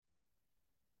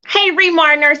Hey,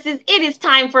 Remar nurses, it is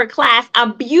time for class.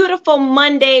 A beautiful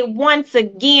Monday once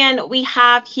again we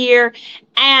have here,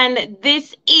 and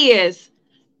this is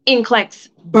NCLEX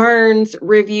Burns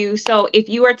Review. So if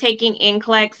you are taking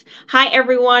NCLEX, hi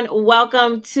everyone,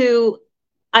 welcome to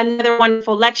another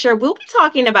wonderful lecture. We'll be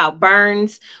talking about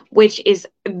burns, which is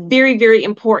very, very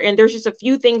important. There's just a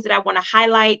few things that I want to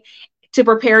highlight to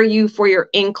prepare you for your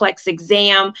NCLEX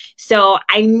exam. So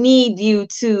I need you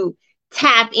to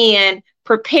tap in,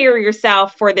 prepare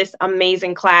yourself for this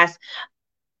amazing class.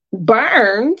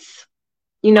 Burns,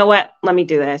 you know what? Let me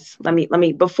do this.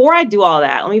 Before I do all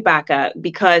that, let me back up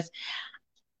because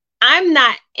I'm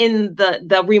not in the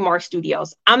Remar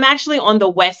studios. I'm actually on the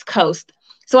West Coast.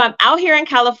 So I'm out here in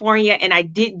California and I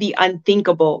did the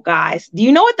unthinkable, guys. Do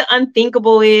you know what the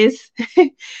unthinkable is?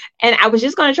 And I was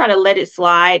just going to try to let it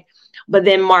slide. But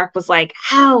then Mark was like,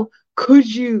 how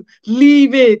could you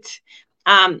leave it?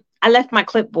 I left my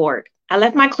clipboard. I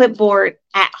left my clipboard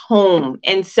at home.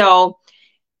 And so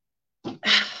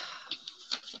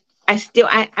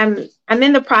I'm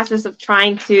in the process of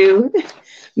trying to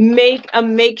make a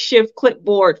makeshift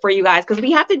clipboard for you guys because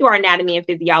we have to do our anatomy and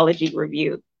physiology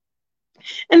review.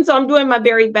 And so I'm doing my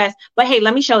very best. But hey,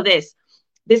 let me show this.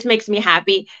 This makes me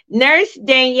happy. Nurse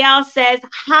Danielle says,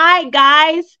 hi,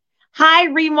 guys. Hi,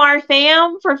 Remar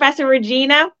fam, Professor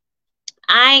Regina.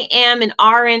 I am an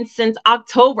RN since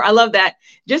October. I love that.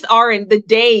 Just RN, the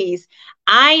days.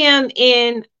 I am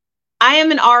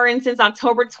an RN since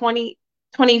October 25th,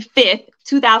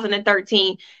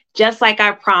 2013. Just like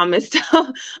I promised.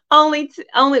 only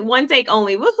one take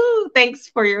only. Woohoo! Thanks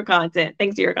for your content.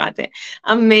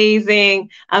 Amazing.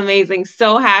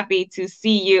 So happy to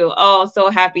see you. Oh, so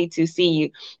happy to see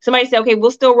you. Somebody said, okay,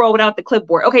 we'll still roll without the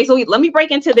clipboard. Okay, so let me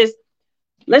break into this.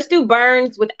 Let's do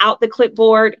burns without the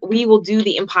clipboard. We will do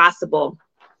the impossible.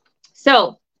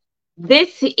 So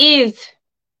this is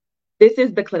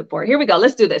the clipboard. Here we go.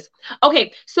 Let's do this.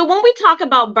 Okay, so when we talk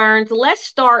about burns, let's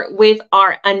start with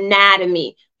our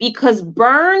anatomy because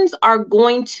burns are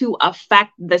going to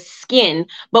affect the skin,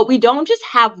 but we don't just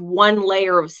have one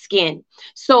layer of skin.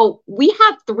 So we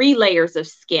have three layers of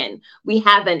skin. We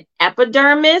have an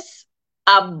epidermis,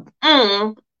 and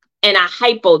a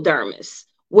hypodermis,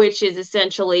 which is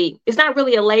essentially, it's not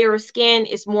really a layer of skin.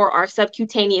 It's more our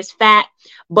subcutaneous fat,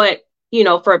 but you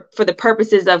know, for the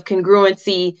purposes of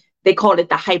congruency, they called it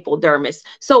the hypodermis.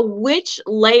 So which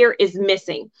layer is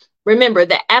missing? Remember,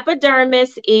 the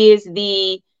epidermis is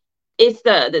the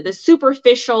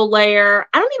superficial layer.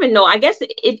 I don't even know. I guess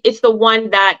it's the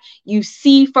one that you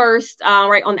see first,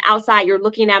 right on the outside. You're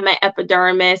looking at my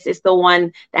epidermis. It's the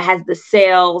one that has the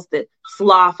cells that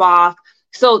slough off.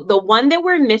 So the one that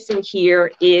we're missing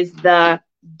here is the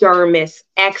dermis.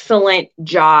 Excellent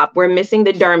job. We're missing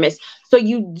the dermis. So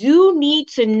you do need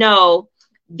to know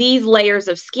these layers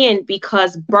of skin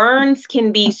because burns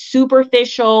can be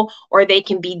superficial or they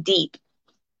can be deep,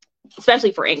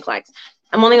 especially for NCLEX.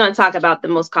 I'm only going to talk about the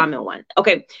most common one.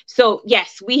 Okay, so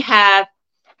yes, we have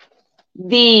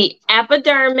the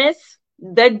epidermis,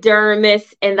 the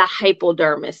dermis, and the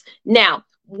hypodermis. Now,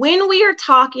 when we are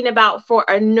talking about for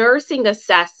a nursing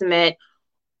assessment,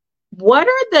 what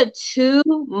are the two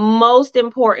most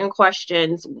important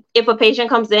questions if a patient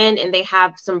comes in and they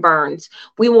have some burns?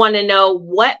 We want to know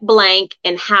what blank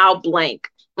and how blank.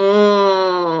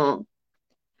 When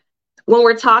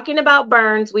we're talking about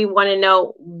burns, we want to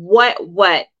know what.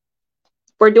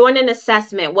 We're doing an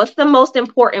assessment. What's the most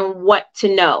important what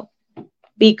to know?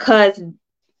 Because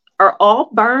are all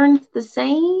burns the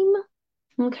same?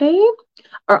 Okay.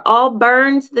 Are all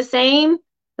burns the same?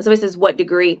 So it says what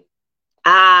degree?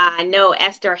 I know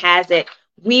Esther has it.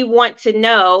 We want to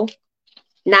know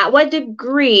not what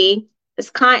degree. That's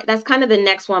kind of the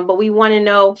next one, but we want to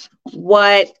know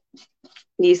what.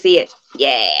 Do you see it?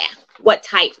 Yeah. What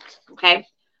type? Okay.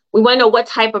 We want to know what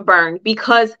type of burn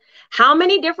because how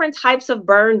many different types of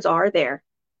burns are there?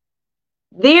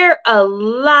 There are a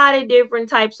lot of different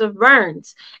types of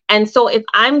burns. And so if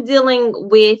I'm dealing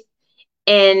with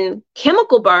an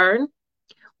chemical burn,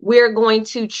 we're going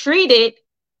to treat it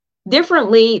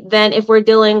differently than if we're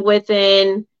dealing with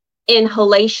an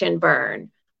inhalation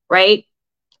burn, right?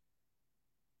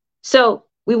 So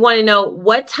we want to know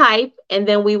what type, and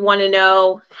then we want to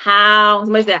know how.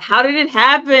 Somebody said, how did it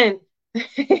happen?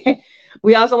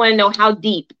 We also want to know how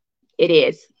deep it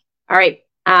is. All right,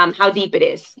 how deep it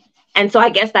is. And so I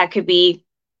guess that could be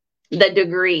the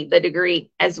degree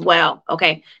as well.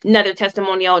 Okay, another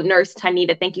testimonial, Nurse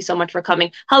Tanita, thank you so much for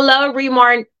coming. Hello,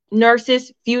 Remar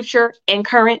nurses, future and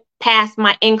current, past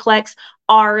my NCLEX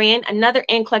RN, another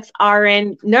NCLEX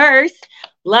RN nurse.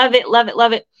 Love it.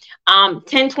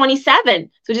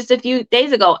 1027. So just a few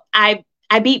days ago, I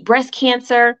I beat breast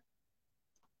cancer.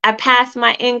 I passed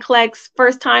my NCLEX,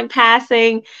 first time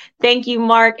passing. Thank you,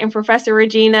 Mark and Professor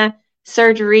Regina.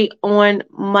 Surgery on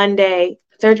Monday.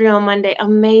 Surgery on Monday.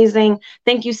 Amazing.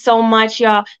 Thank you so much,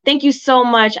 y'all. Thank you so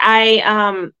much.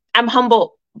 I'm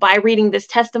humbled by reading this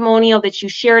testimonial that you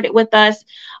shared it with us.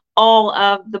 All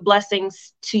of the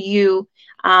blessings to you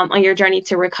on your journey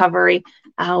to recovery.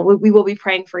 We will be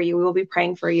praying for you. We will be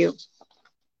praying for you.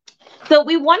 So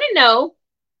we want to know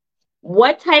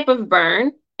what type of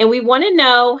burn, and we want to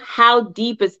know how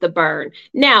deep is the burn.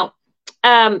 Now,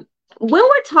 when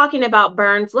we're talking about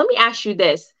burns, let me ask you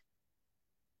this.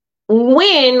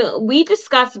 When we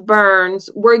discuss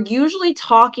burns, we're usually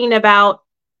talking about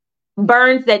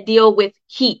burns that deal with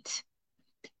heat.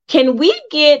 Can we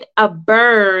get a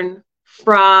burn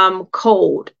from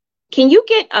cold? Can you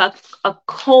get a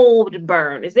cold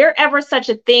burn? Is there ever such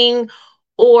a thing,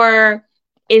 or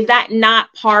is that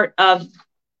not part of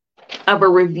a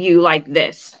review like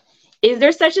this? Is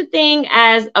there such a thing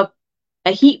as a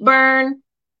heat burn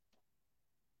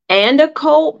and a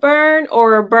cold burn,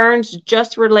 or are burns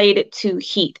just related to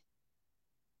heat?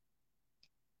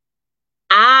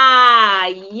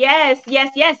 Yes.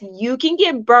 You can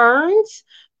get burns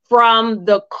from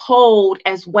the cold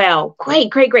as well.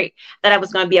 Great. That I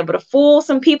was going to be able to fool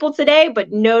some people today, but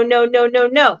no.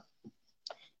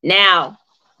 Now,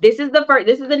 this is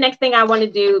the next thing I want to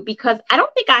do, because I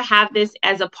don't think I have this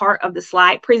as a part of the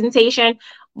slide presentation,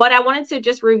 but I wanted to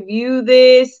just review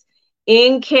this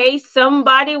in case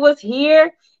somebody was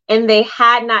here and they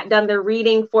had not done the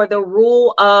reading for the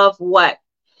rule of what?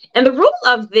 And the rule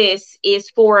of this is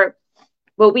for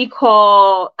what we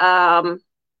call the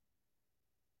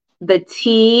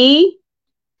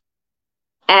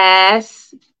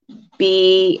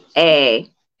TSBA.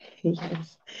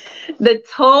 Yes. The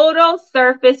total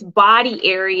surface body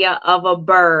area of a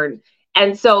burn.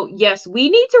 And so, yes, we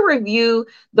need to review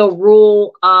the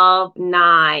rule of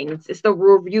nines. It's the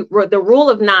rule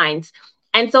of nines.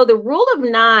 And so the rule of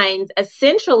nines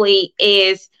essentially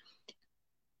is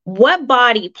what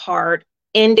body part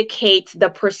indicates the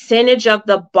percentage of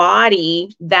the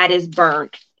body that is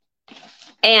burnt.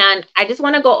 And I just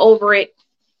want to go over it,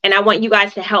 and I want you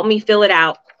guys to help me fill it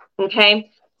out. Okay.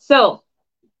 So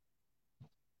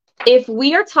if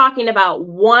we are talking about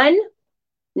 1,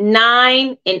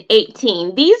 9, and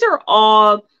 18, these are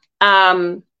all,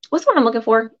 what's what I'm looking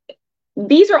for?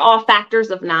 These are all factors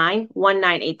of 9, 1,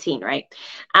 9, 18, right?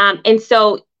 And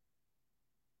so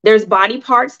there's body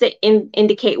parts that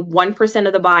indicate 1%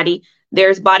 of the body.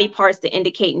 There's body parts that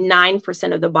indicate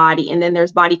 9% of the body. And then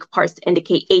there's body parts that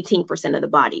indicate 18% of the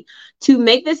body. To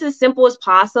make this as simple as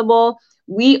possible,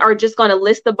 we are just going to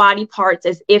list the body parts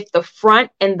as if the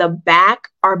front and the back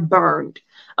are burned.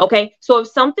 Okay. So if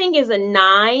something is a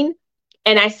 9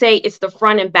 and I say it's the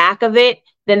front and back of it,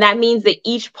 then that means that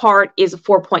each part is a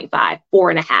 4.5,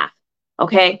 4.5.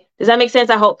 Okay. Does that make sense?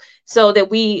 I hope so that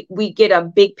we get a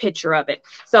big picture of it.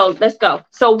 So let's go.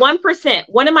 So 1%,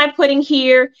 what am I putting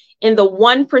here in the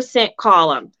 1%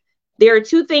 column? There are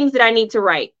two things that I need to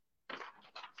write.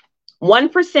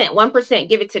 1%,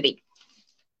 give it to me.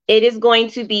 It is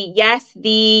going to be, yes,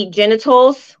 the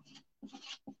genitals,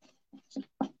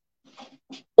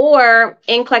 or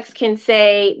NCLEX can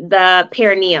say the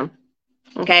perineum.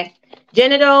 Okay.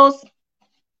 Genitals,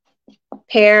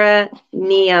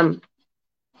 perineum.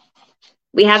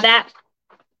 We have that.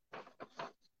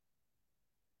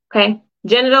 Okay.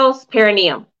 Genitals,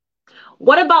 perineum.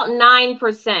 What about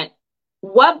 9%?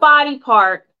 What body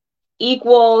part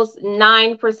equals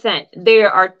 9%?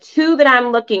 There are two that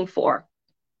I'm looking for.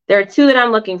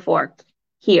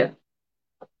 Here.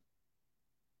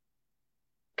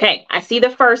 Okay, I see the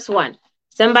first one.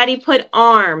 Somebody put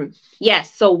arm.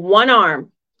 Yes, so one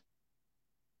arm.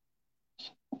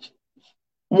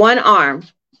 One arm.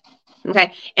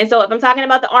 Okay, and so if I'm talking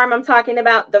about the arm, I'm talking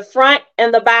about the front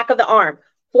and the back of the arm.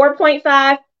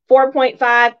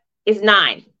 4.5 is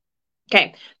 9.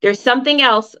 Okay, there's something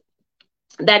else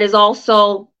that is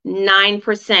also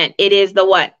 9%. It is the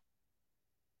what?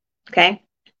 Okay,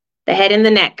 the head and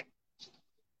the neck.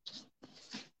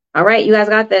 All right, you guys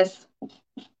got this.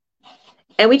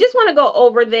 And we just want to go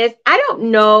over this. I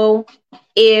don't know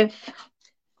if,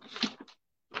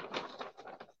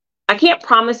 I can't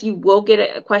promise you will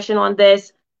get a question on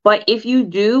this, but if you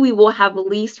do, we will have at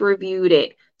least reviewed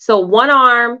it. So one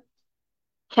arm,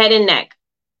 head and neck.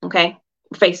 Okay,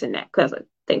 face and neck, because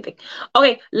same thing.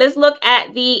 Okay, let's look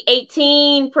at the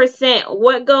 18%.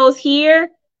 What goes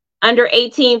here under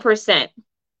 18%?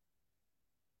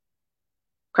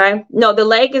 Okay, no, the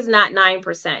leg is not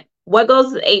 9%. What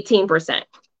goes to 18%?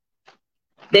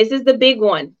 This is the big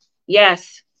one.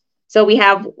 Yes. So we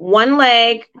have one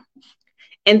leg,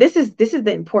 and this is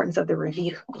the importance of the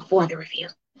review before the review.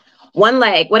 One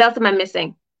leg. What else am I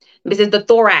missing? This is the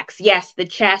thorax. Yes, the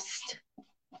chest.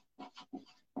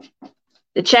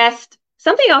 The chest.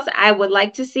 Something else I would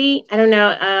like to see. I don't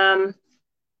know.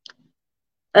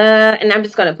 And I'm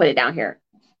just gonna put it down here.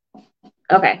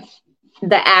 Okay.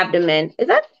 The abdomen. Is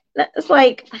that it's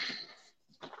like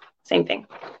same thing.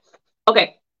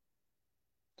 Okay.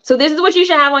 So this is what you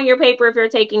should have on your paper if you're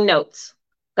taking notes.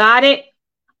 Got it?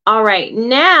 All right.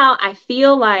 Now I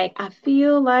feel like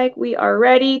we are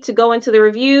ready to go into the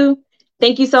review.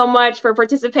 Thank you so much for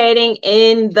participating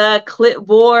in the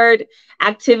clipboard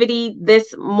activity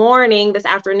this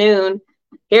afternoon.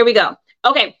 Here we go.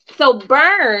 Okay. So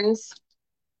burns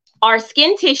are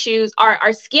skin tissues,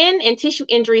 are skin and tissue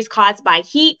injuries caused by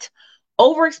heat,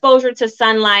 overexposure to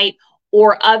sunlight,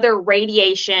 or other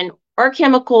radiation or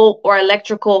chemical or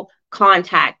electrical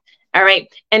contact. All right.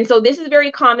 And so this is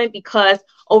very common because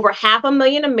over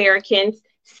 500,000 Americans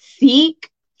seek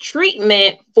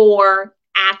treatment for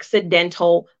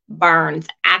accidental burns.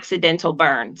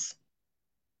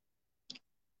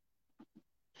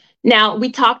 Now,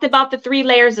 we talked about the 3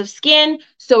 layers of skin.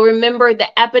 So remember,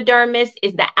 the epidermis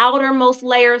is the outermost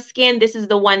layer of skin. This is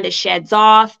the one that sheds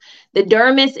off. The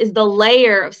dermis is the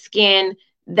layer of skin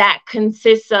that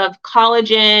consists of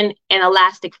collagen and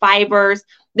elastic fibers.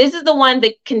 This is the one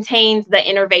that contains the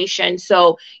innervation.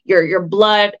 So your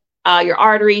blood, your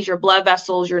arteries, your blood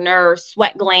vessels, your nerves,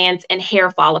 sweat glands, and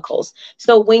hair follicles.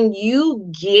 So when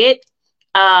you get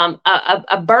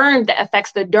a burn that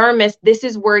affects the dermis, this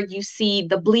is where you see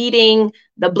the bleeding,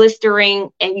 the blistering,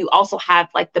 and you also have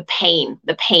like the pain.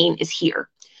 The pain is here.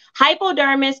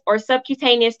 Hypodermis or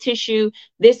subcutaneous tissue,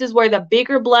 this is where the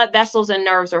bigger blood vessels and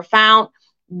nerves are found.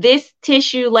 This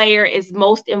tissue layer is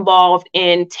most involved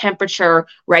in temperature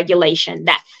regulation,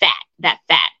 that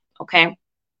fat, okay?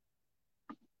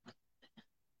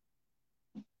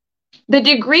 The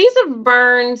degrees of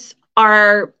burns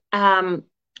are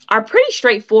pretty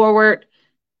straightforward.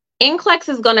 NCLEX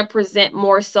is going to present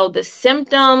more so the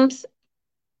symptoms.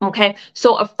 Okay,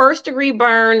 so a first-degree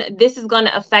burn, this is going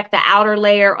to affect the outer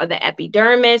layer or the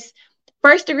epidermis.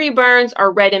 First-degree burns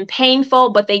are red and painful,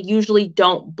 but they usually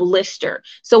don't blister.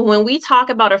 So when we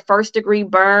talk about a first-degree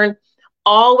burn,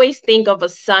 always think of a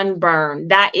sunburn.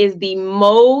 That is the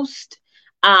most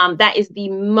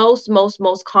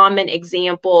common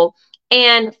example.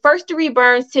 And first-degree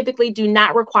burns typically do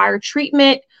not require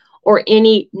treatment or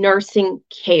any nursing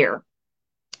care.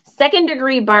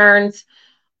 Second-degree burns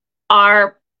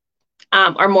are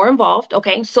more involved.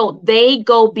 Okay, so they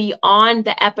go beyond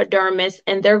the epidermis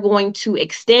and they're going to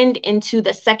extend into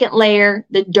the second layer,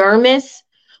 the dermis,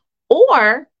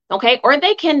 or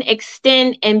they can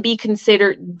extend and be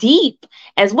considered deep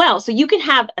as well. So you can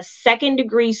have a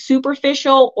second-degree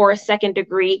superficial or a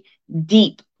second-degree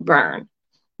deep burn.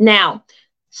 Now,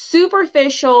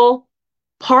 superficial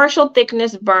partial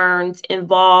thickness burns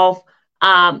involve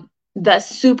the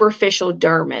superficial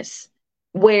dermis,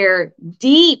 where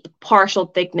deep partial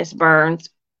thickness burns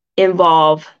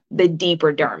involve the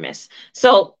deeper dermis.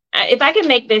 So if I can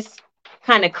make this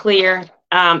kind of clear,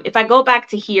 if I go back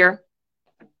to here,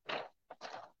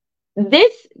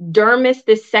 this dermis,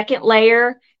 this second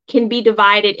layer, can be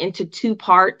divided into 2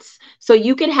 parts. So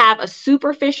you can have a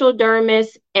superficial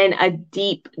dermis and a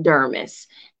deep dermis.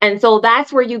 And so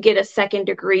that's where you get a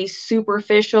second-degree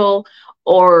superficial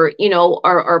or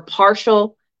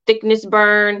partial thickness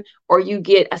burn, or you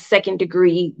get a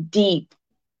second-degree deep,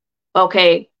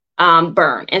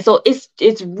 burn. And so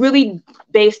it's really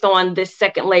based on this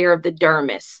second layer of the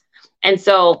dermis. And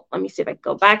so let me see if I can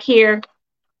go back here.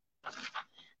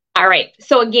 All right.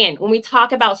 So again, when we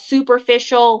talk about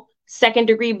superficial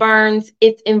second-degree burns,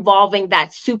 it's involving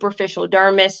that superficial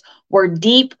dermis, where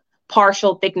deep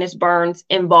partial thickness burns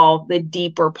involve the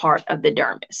deeper part of the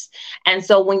dermis. And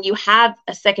so when you have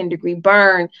a second-degree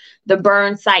burn, the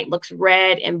burn site looks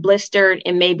red and blistered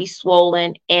and may be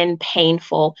swollen and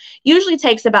painful. Usually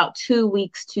takes about 2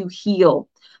 weeks to heal.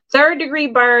 Third-degree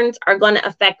burns are going to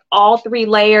affect all 3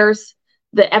 layers,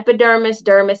 the epidermis,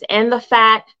 dermis, and the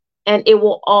fat. And it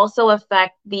will also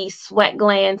affect the sweat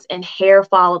glands and hair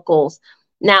follicles.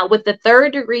 Now, with the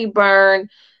third-degree burn,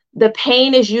 the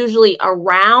pain is usually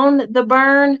around the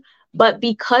burn, but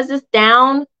because it's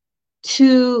down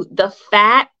to the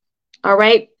fat, all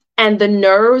right, and the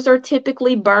nerves are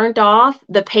typically burned off,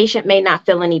 the patient may not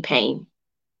feel any pain.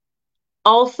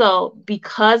 Also,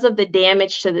 because of the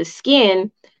damage to the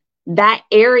skin, that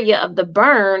area of the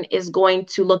burn is going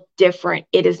to look different.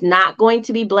 It is not going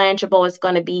to be blanchable. It's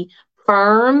going to be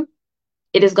firm.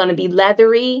 It is going to be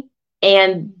leathery.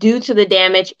 And due to the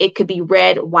damage, it could be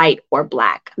red, white, or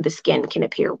black. The skin can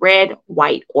appear red,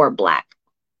 white, or black.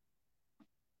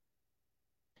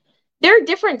 There are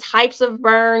different types of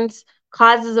burns,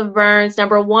 causes of burns.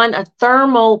 Number one, a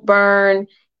thermal burn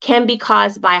can be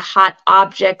caused by hot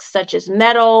objects such as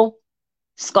metal,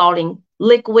 scalding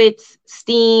liquids,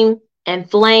 steam, and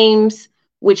flames,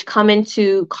 which come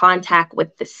into contact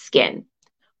with the skin.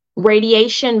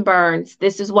 Radiation burns.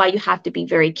 This is why you have to be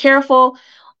very careful.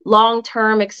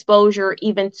 Long-term exposure,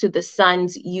 even to the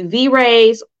sun's UV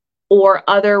rays or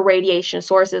other radiation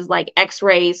sources like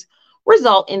X-rays,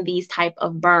 result in these type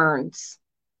of burns.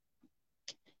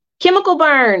 Chemical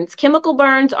burns. Chemical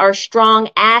burns are strong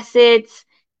acids,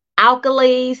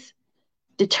 alkalis,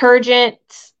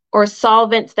 detergents, or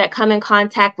solvents that come in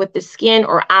contact with the skin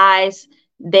or eyes.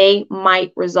 They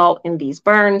might result in these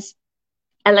burns.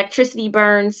 Electricity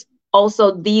burns.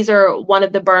 Also, these are one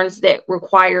of the burns that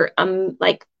require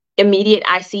like immediate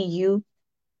ICU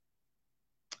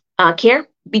care,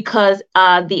 because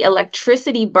the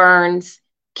electricity burns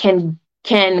can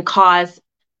cause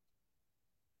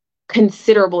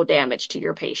considerable damage to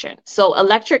your patient. So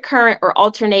electric current or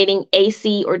alternating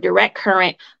AC or direct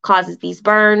current causes these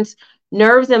burns.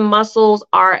 Nerves and muscles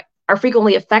are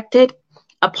frequently affected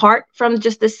apart from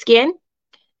just the skin.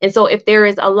 And so if there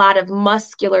is a lot of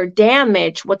muscular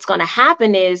damage, what's going to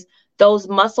happen is those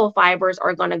muscle fibers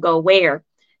are going to go where?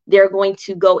 They're going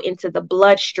to go into the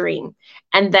bloodstream.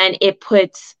 And then it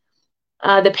puts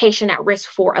the patient at risk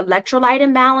for electrolyte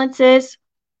imbalances.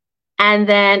 And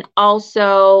then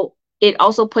also, it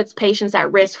also puts patients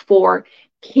at risk for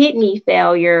kidney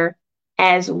failure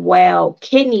as well.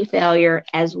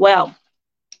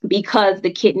 Because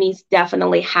the kidneys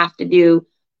definitely have to do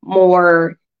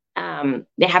more.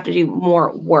 They have to do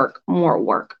more work.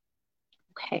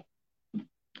 Okay.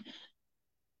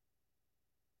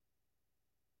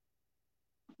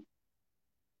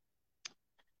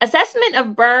 Assessment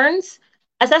of burns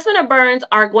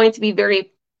are going to be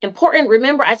very important.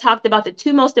 Remember, I talked about the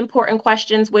two most important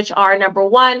questions, which are number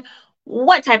one,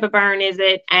 what type of burn is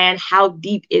it and how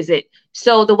deep is it?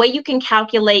 So the way you can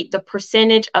calculate the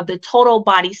percentage of the total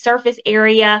body surface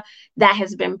area that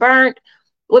has been burnt,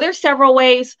 well, there's several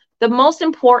ways. The most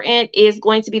important is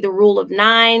going to be the rule of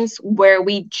nines, where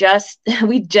we just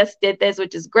did this,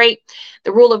 which is great.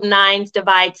 The rule of nines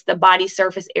divides the body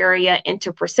surface area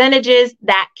into percentages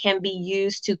that can be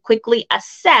used to quickly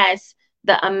assess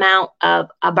the amount of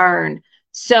a burn.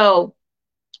 So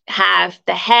have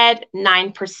the head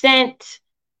 9%,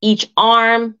 each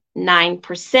arm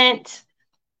 9%,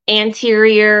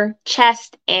 anterior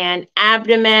chest and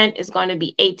abdomen is going to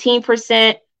be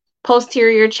 18%,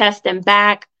 posterior chest and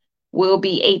back will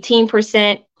be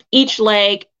 18%, each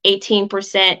leg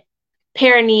 18%,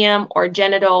 perineum or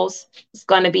genitals is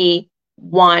going to be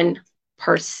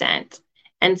 1%.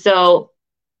 And so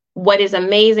what is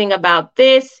amazing about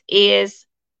this is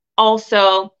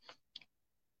also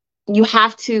you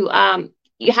have to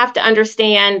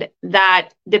understand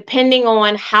that depending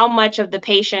on how much of the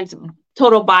patient's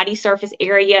total body surface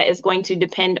area is going to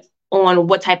depend on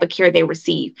what type of care they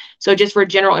receive. So just for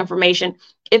general information,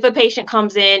 if a patient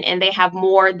comes in and they have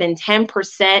more than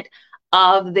 10%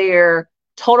 of their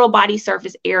total body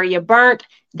surface area burnt,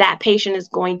 that patient is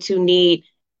going to need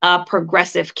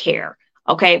progressive care.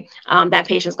 Okay, that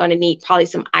patient is going to need probably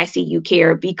some ICU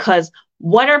care, because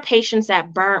what are patients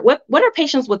that burn? What are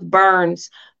patients with burns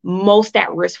most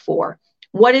at risk for?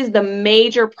 What is the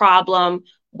major problem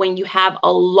when you have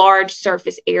a large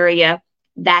surface area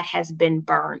that has been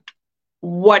burned?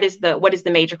 What is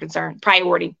the major concern?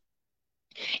 Priority.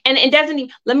 And it doesn't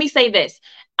even, let me say this,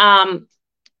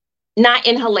 not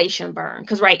inhalation burn,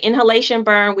 because inhalation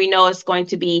burn, we know it's going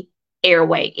to be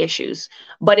airway issues.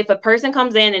 But if a person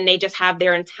comes in and they just have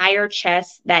their entire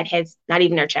chest that has, not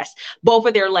even their chest, both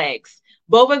of their legs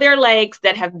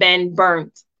that have been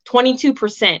burnt,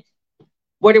 22%,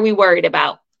 what are we worried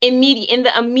about?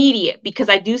 Immediate, because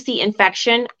I do see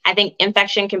infection. I think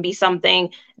infection can be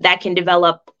something that can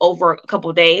develop over a couple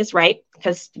of days, right?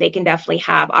 Because they can definitely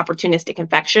have opportunistic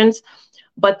infections.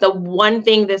 But the one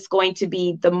thing that's going to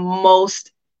be the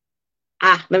most,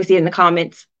 let me see it in the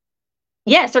comments.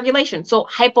 Yeah, circulation. So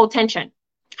hypotension,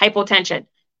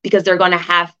 because they're going to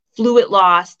have fluid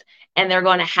lost, and they're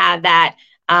going to have that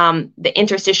the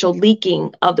interstitial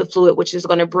leaking of the fluid, which is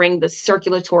going to bring the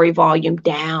circulatory volume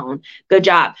down. Good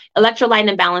job.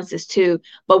 Electrolyte imbalances too,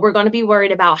 but we're going to be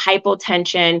worried about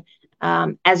hypotension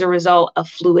as a result of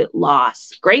fluid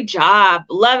loss. Great job.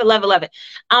 Love it.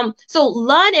 So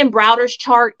Ludd and Browder's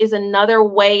chart is another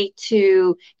way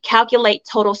to calculate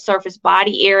total surface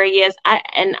body areas.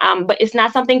 But it's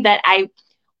not something that I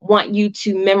want you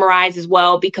to memorize as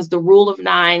well, because the rule of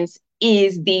nines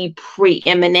is the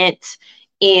preeminent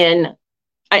in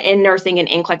nursing and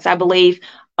NCLEX, I believe.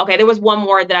 Okay, there was one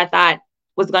more that I thought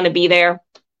was going to be there,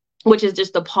 which is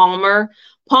just the Palmer.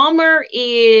 Palmer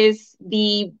is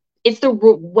the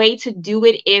way to do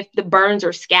it if the burns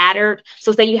are scattered.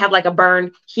 So say you have like a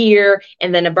burn here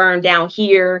and then a burn down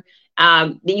here.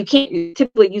 Then you can't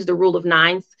typically use the rule of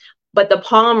nines, but the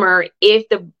Palmer, if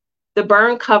the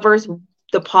burn covers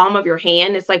the palm of your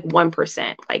hand, it's like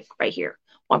 1%, like right here,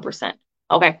 1%.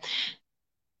 Okay.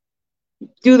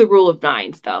 Do the rule of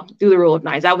nines though. Do the rule of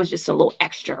nines. That was just a little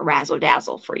extra razzle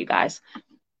dazzle for you guys.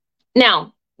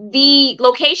 Now, the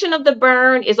location of the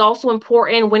burn is also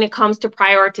important when it comes to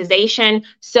prioritization.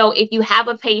 So if you have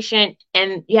a patient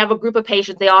and you have a group of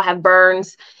patients, they all have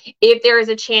burns. If there is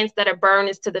a chance that a burn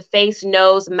is to the face,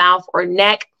 nose, mouth, or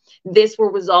neck, this will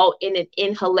result in an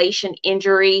inhalation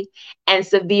injury and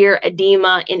severe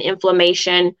edema and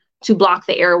inflammation to block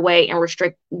the airway and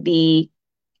restrict the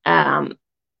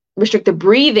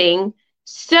breathing.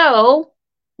 So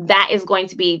that is going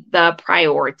to be the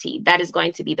priority. That is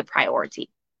going to be the priority.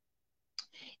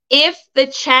 If the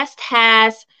chest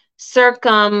has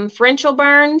circumferential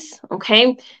burns,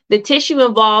 okay, the tissue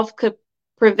involved could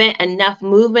prevent enough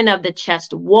movement of the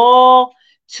chest wall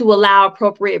to allow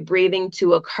appropriate breathing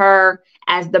to occur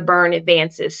as the burn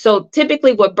advances. So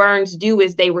typically what burns do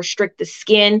is they restrict the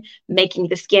skin, making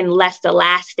the skin less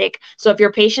elastic. So if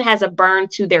your patient has a burn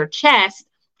to their chest,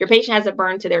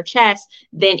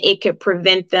 then it could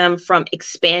prevent them from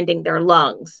expanding their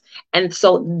lungs. And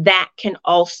so that can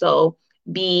also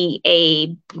be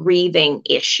a breathing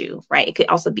issue, right? It could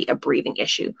also be a breathing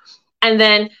issue. And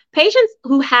then patients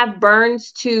who have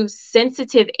burns to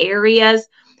sensitive areas,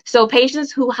 so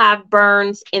patients who have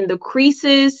burns in the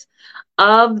creases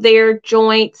of their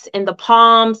joints, in the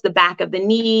palms, the back of the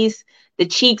knees, the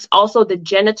cheeks, also the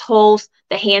genitals,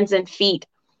 the hands and feet,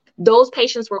 those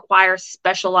patients require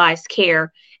specialized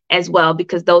care as well,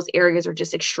 because those areas are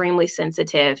just extremely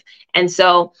sensitive. And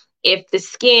so if the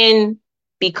skin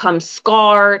becomes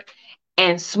scarred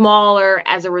and smaller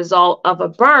as a result of a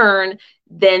burn,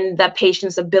 then the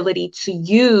patient's ability to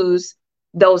use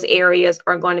those areas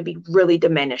are going to be really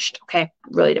diminished. Okay,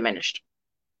 really diminished.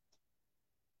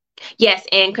 Yes,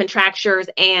 and contractures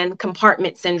and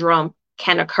compartment syndrome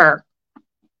can occur.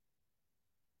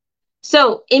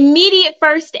 So immediate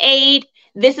first aid,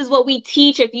 this is what we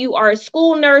teach if you are a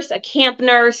school nurse, a camp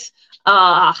nurse,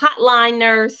 a hotline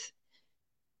nurse.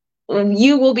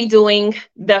 You will be doing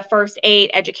the first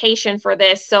aid education for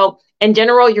this. So in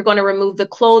general, you're going to remove the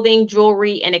clothing,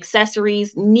 jewelry, and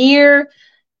accessories near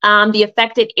the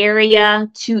affected area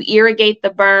to irrigate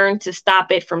the burn, to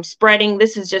stop it from spreading.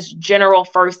 This is just general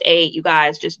first aid, you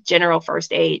guys, just general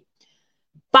first aid.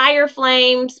 Fire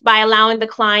flames by allowing the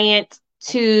client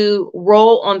to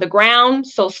roll on the ground.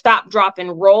 So stop, drop,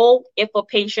 and roll if a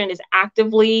patient is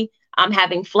actively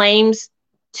having flames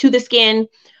to the skin.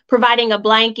 Providing a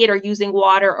blanket or using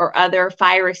water or other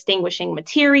fire extinguishing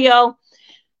material.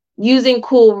 Using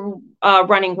cool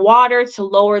running water to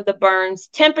lower the burn's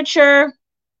temperature.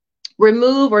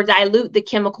 Remove or dilute the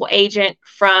chemical agent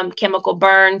from chemical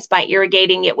burns by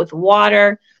irrigating it with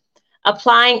water.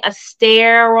 Applying a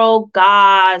sterile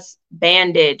gauze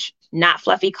bandage, not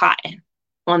fluffy cotton,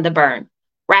 on the burn.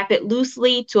 Wrap it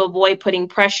loosely to avoid putting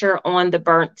pressure on the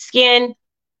burnt skin.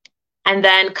 And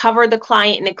then cover the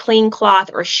client in a clean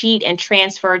cloth or sheet and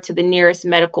transfer to the nearest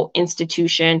medical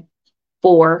institution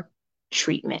for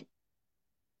treatment.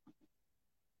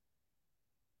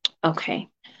 Okay.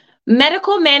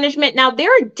 Medical management. Now,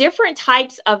 there are different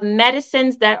types of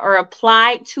medicines that are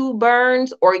applied to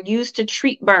burns or used to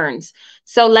treat burns.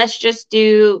 So let's just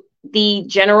do the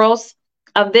generals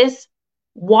of this.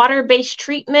 Water-based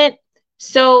treatment.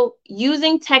 So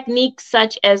using techniques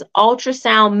such as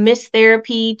ultrasound mist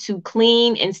therapy to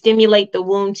clean and stimulate the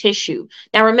wound tissue.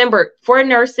 Now, remember, for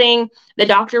nursing, the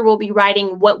doctor will be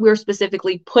writing what we're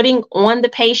specifically putting on the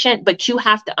patient, but you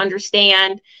have to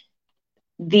understand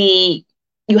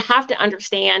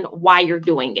why you're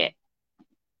doing it.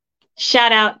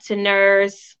 Shout out to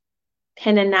nurse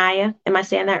Penanaya. Am I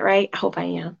saying that right? I hope I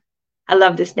am. I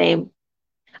love this name.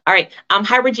 All right.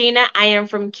 Hi, Regina. I am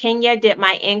from Kenya. Did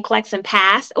my NCLEX and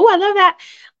passed. Oh, I love that.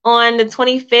 On the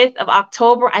 25th of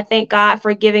October. I thank God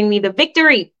for giving me the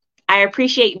victory. I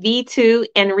appreciate V2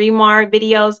 and REMAR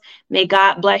videos. May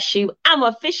God bless you. I'm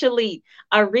officially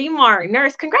a REMAR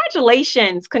nurse.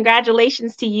 Congratulations.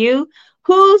 Congratulations to you.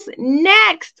 Who's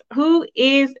next? Who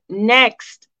is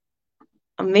next?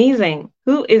 Amazing.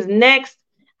 Who is next?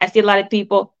 I see a lot of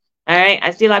people. All right.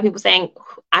 I see a lot of people saying,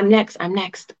 I'm next. I'm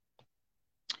next.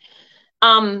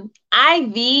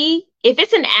 IV, if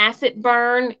it's an acid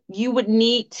burn, you would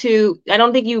need to, I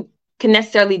don't think you can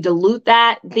necessarily dilute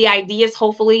that. The idea is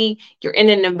hopefully you're in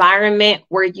an environment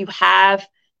where you have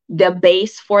the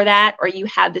base for that, or you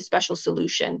have the special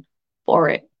solution for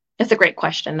it. That's a great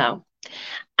question though.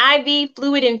 IV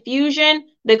fluid infusion,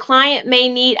 the client may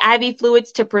need IV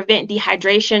fluids to prevent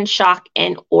dehydration, shock,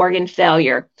 and organ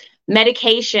failure.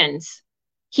 Medications.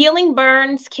 Healing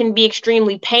burns can be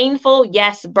extremely painful.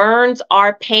 Yes, burns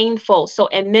are painful. So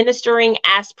administering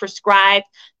as prescribed,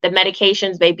 the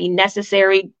medications may be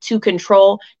necessary to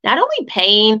control not only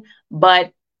pain,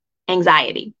 but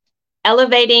anxiety.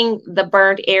 Elevating the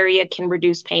burned area can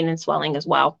reduce pain and swelling as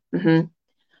well.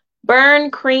 Burn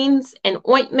creams and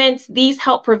ointments, these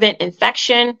help prevent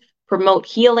infection, promote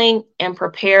healing, and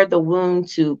prepare the wound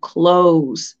to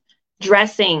close.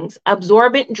 Dressings,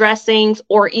 absorbent dressings,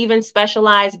 or even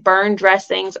specialized burn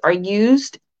dressings are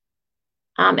used,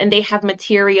 and they have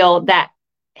material that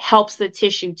helps the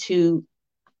tissue to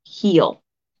heal.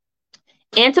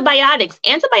 Antibiotics.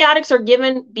 Antibiotics are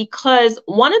given because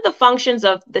one of the functions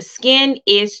of the skin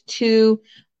is to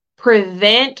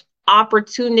prevent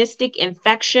opportunistic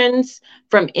infections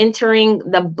from entering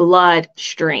the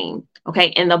bloodstream, okay,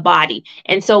 in the body.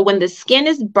 And so when the skin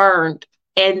is burned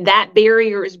and that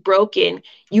barrier is broken,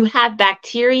 you have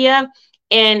bacteria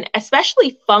and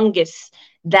especially fungus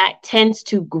that tends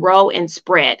to grow and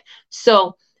spread.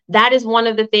 So that is one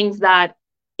of the things that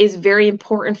is very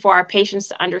important for our patients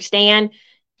to understand.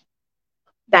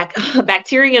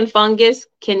 Bacteria and fungus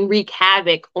can wreak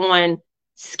havoc on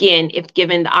skin if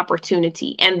given the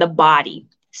opportunity, and the body.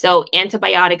 So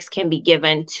antibiotics can be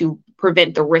given to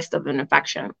prevent the risk of an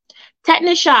infection.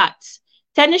 Tetanus shots.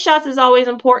 Tetanus shots is always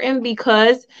important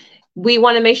because we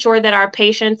want to make sure that our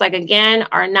patients, like again,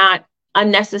 are not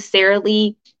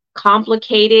unnecessarily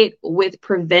complicated with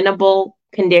preventable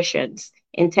conditions.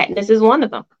 And tetanus is one of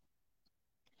them.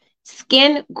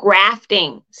 Skin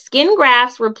grafting. Skin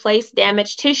grafts replace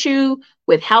damaged tissue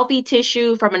with healthy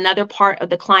tissue from another part of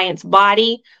the client's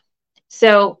body.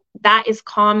 So that is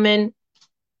common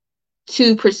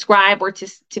to prescribe or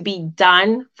to be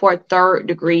done for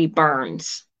third-degree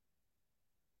burns.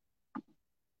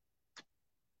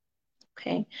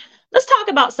 Okay, let's talk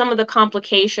about some of the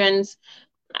complications.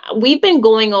 We've been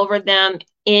going over them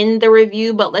in the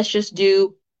review, but let's just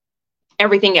do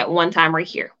everything at one time right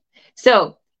here.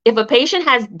 So if a patient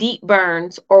has deep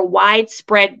burns or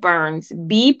widespread burns,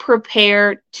 be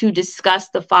prepared to discuss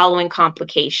the following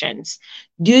complications.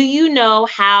 Do you know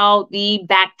how the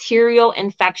bacterial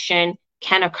infection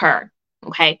can occur?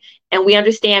 Okay, and we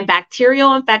understand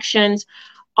bacterial infections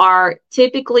are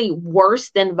typically worse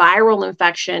than viral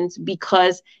infections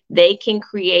because they can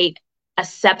create a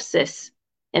sepsis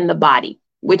in the body,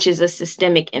 which is a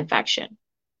systemic infection.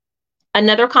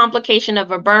 Another complication of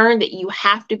a burn that you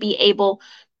have to be able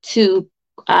to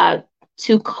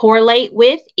correlate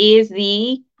with is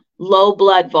the low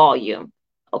blood volume.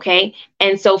 Okay,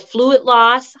 and so fluid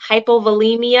loss,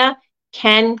 hypovolemia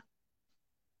can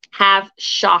have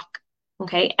shock,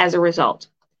 okay, as a result.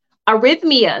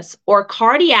 Arrhythmias or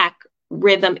cardiac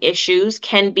rhythm issues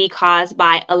can be caused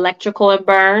by electrical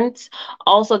burns.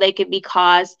 Also, they can be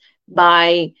caused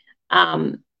by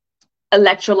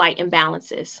electrolyte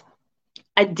imbalances.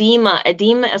 Edema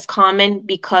is common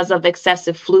because of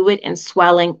excessive fluid and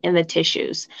swelling in the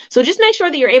tissues. So just make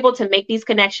sure that you're able to make these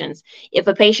connections. If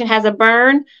a patient has a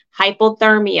burn,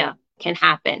 hypothermia can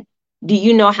happen. Do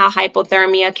you know how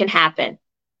hypothermia can happen?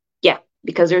 Yeah,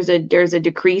 because there's a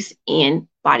decrease in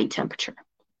body temperature.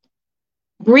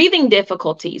 Breathing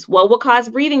difficulties. What will cause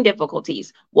breathing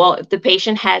difficulties? Well, if the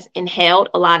patient has inhaled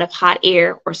a lot of hot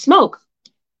air or smoke.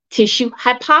 Tissue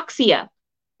hypoxia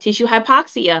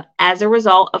as a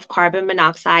result of carbon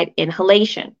monoxide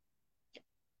inhalation.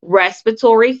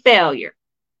 Respiratory failure.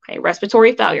 Okay,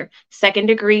 respiratory failure,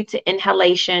 secondary to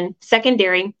inhalation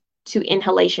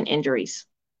injuries.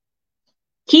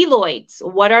 Keloids,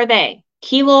 what are they?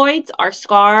 Keloids are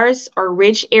scars or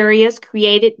ridge areas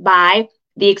created by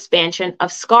the expansion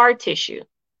of scar tissue.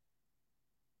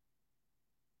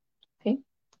 Okay.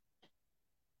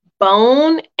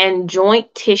 Bone and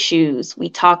joint tissues. We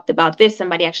talked about this.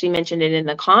 Somebody actually mentioned it in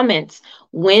the comments.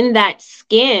 When that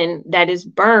skin that is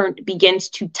burned begins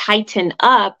to tighten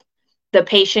up, the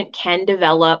patient can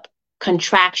develop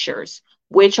contractures,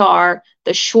 which are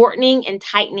the shortening and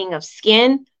tightening of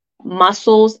skin,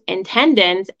 muscles, and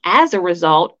tendons as a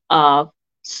result of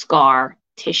scar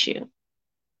tissue.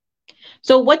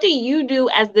 So what do you do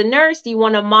as the nurse? You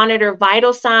want to monitor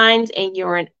vital signs and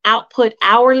urine output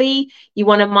hourly. You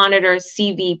want to monitor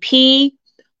CVP.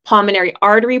 pulmonary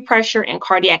artery pressure, and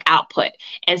cardiac output.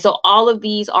 And so all of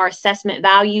these are assessment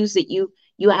values that you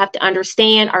have to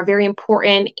understand are very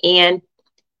important, and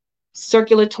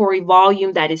circulatory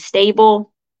volume that is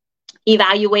stable,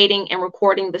 evaluating and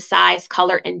recording the size,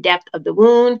 color, and depth of the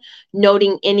wound,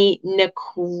 noting any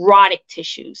necrotic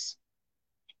tissues,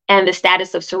 and the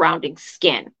status of surrounding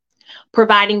skin,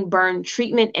 providing burn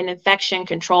treatment and infection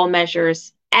control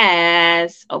measures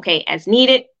as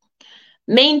needed,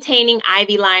 maintaining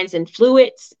IV lines and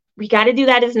fluids. We got to do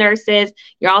that as nurses.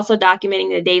 You're also documenting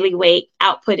the daily weight,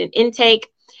 output, and intake,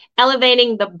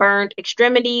 elevating the burned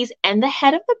extremities and the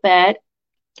head of the bed,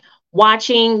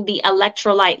 watching the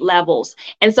electrolyte levels.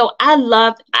 And so I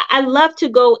love to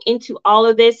go into all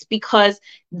of this because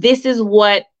this is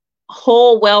what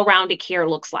whole well-rounded care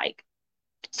looks like.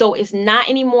 So it's not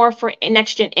anymore for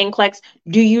next gen NCLEX.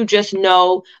 Do you just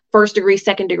know first degree,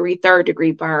 second degree, third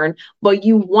degree burn? But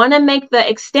you want to make the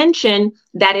extension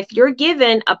that if you're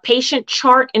given a patient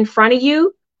chart in front of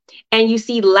you and you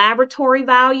see laboratory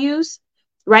values,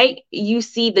 right? You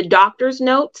see the doctor's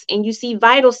notes and you see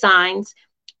vital signs,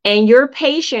 and your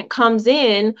patient comes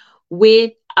in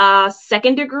with a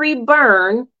second degree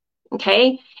burn,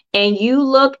 okay? And you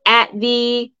look at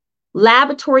the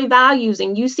laboratory values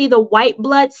and you see the white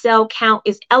blood cell count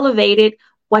is elevated,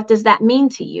 what does that mean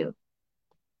to you?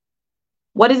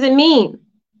 What does it mean?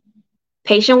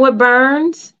 Patient with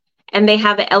burns and they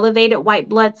have an elevated white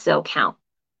blood cell count.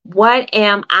 What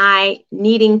am I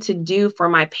needing to do for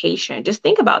my patient? Just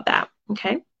think about that,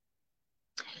 okay?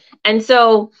 And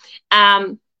so,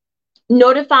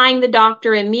 notifying the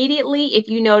doctor immediately if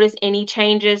you notice any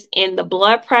changes in the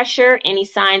blood pressure, any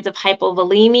signs of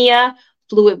hypovolemia,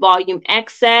 fluid volume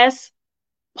excess,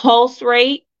 pulse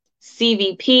rate,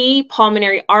 CVP,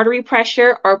 pulmonary artery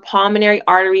pressure, or pulmonary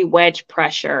artery wedge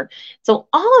pressure. So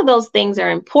all of those things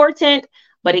are important.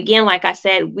 But again, like I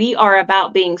said, we are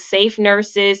about being safe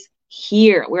nurses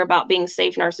here. We're about being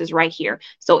safe nurses right here.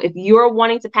 So if you're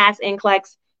wanting to pass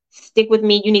NCLEX, stick with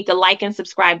me. You need to like and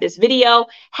subscribe this video.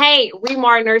 Hey,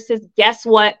 Remar nurses, guess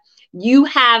what? You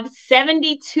have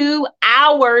 72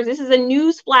 hours. This is a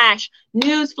news flash.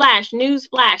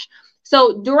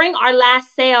 So during our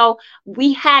last sale,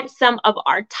 we had some of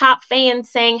our top fans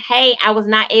saying, hey, I was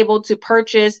not able to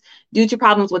purchase due to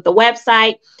problems with the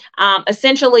website.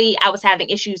 Essentially, I was having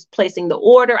issues placing the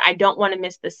order. I don't want to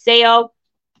miss the sale.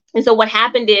 And so what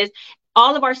happened is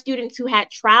all of our students who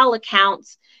had trial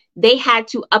accounts, they had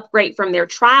to upgrade from their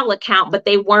trial account, but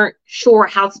they weren't sure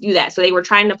how to do that. So they were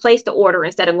trying to place the order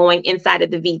instead of going inside of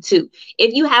the V2.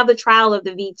 If you have the trial of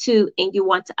the V2 and you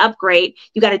want to upgrade,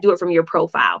 you got to do it from your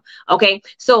profile. Okay.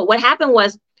 So what happened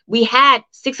was we had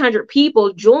 600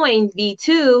 people join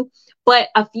V2, but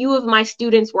a few of my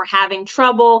students were having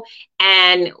trouble,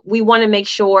 and we want to make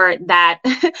sure that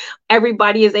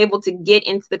everybody is able to get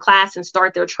into the class and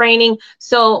start their training.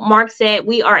 So Mark said,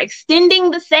 we are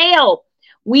extending the sale.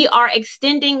 We are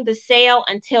extending the sale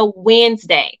until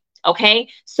Wednesday. Okay.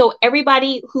 So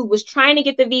everybody who was trying to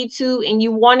get the V2 and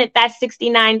you wanted that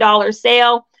 $69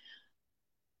 sale,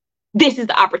 this is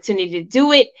the opportunity to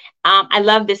do it. I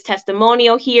love this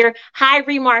testimonial here. Hi,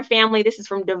 Remar family. This is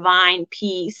from Divine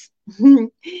Peace.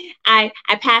 I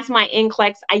passed my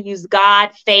NCLEX. I use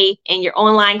God, faith, and your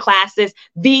online classes,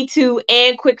 V2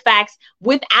 and Quick Facts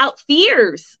without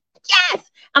fears. Yes.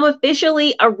 I'm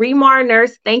officially a Remar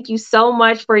nurse. Thank you so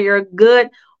much for your good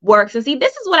work. So see,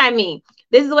 this is what I mean.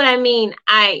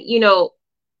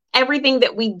 Everything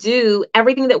that we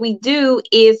do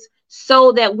is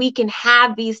so that we can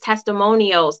have these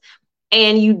testimonials,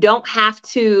 and you don't have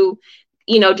to,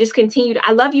 just continue to,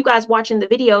 I love you guys watching the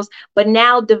videos, but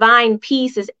now Divine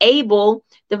Peace is able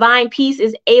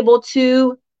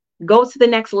to go to the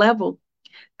next level.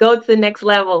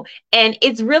 And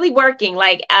it's really working.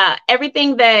 Like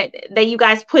everything that you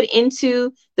guys put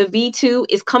into the V2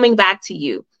 is coming back to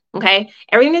you. Okay.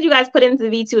 Everything that you guys put into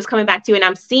the V2 is coming back to you. And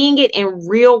I'm seeing it in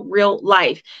real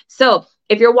life. So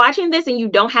if you're watching this and you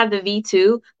don't have the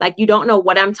V2, like you don't know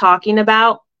what I'm talking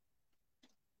about,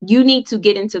 you need to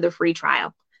get into the free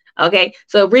trial. Okay.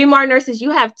 So Remar nurses,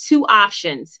 you have two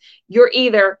options. You're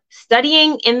either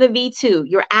studying in the V2,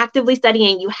 you're actively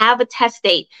studying, you have a test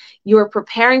date, you're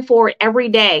preparing for it every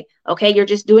day. Okay. You're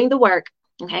just doing the work.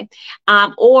 Okay.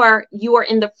 Or you are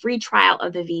in the free trial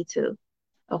of the V2.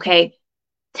 Okay.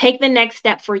 Take the next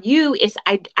step for you is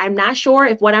I'm not sure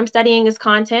if what I'm studying is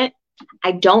content.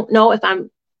 I don't know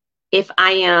if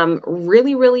I am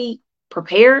really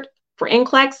prepared for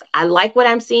NCLEX. I like what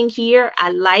I'm seeing here.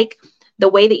 I like the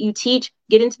way that you teach.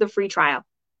 Get into the free trial.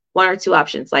 One or two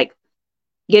options. Like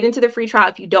get into the free trial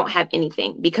if you don't have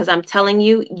anything, because I'm telling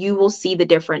you, you will see the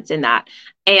difference in that.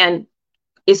 And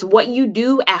It's what you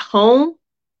do at home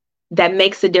that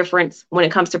makes a difference when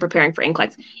it comes to preparing for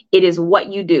NCLEX. It is what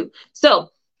you do. So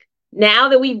now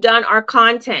that we've done our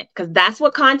content, because that's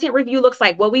what content review looks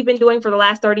like, what we've been doing for the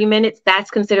last 30 minutes,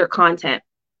 that's considered content.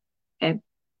 Okay.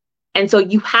 And so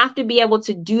you have to be able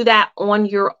to do that on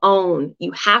your own.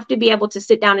 You have to be able to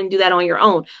sit down and do that on your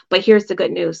own. But here's the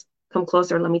good news. Come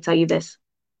closer. Let me tell you this.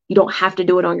 You don't have to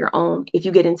do it on your own if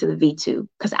you get into the V2,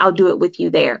 because I'll do it with you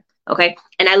there. Okay.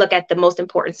 And I look at the most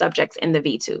important subjects in the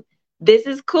V2. This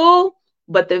is cool,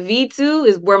 but the V2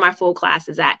 is where my full class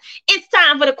is at. It's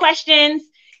time for the questions.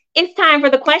 It's time for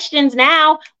the questions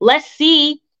now. Let's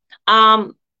see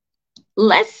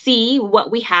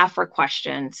what we have for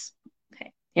questions.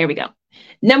 Okay, here we go.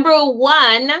 Number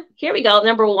one. Here we go.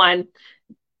 Number one.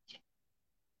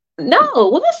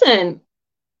 No, listen.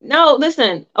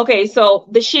 Okay, so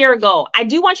the share goal. I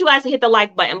do want you guys to hit the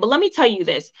like button, but let me tell you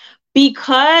this.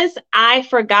 Because I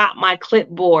forgot my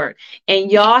clipboard and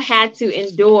y'all had to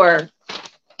endure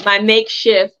my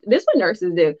makeshift. This is what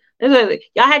nurses do.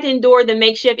 Y'all had to endure the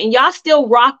makeshift, and y'all still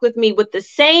rock with me with the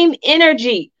same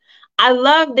energy. I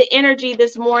love the energy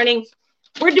this morning.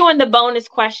 We're doing the bonus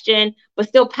question, but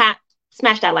still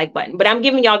smash that like button. But I'm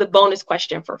giving y'all the bonus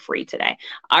question for free today.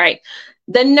 All right.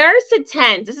 The nurse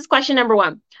attends. This is question number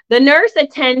one. The nurse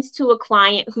attends to a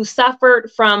client who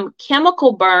suffered from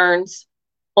chemical burns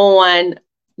on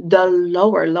the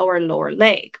lower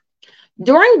leg.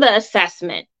 During the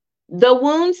assessment, the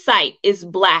wound site is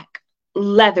black,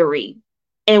 leathery,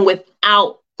 and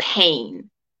without pain.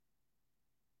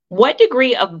 What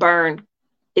degree of burn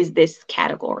is this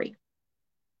category?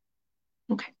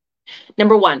 Okay.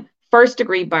 Number one, first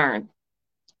degree burn.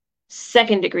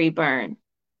 Second degree burn.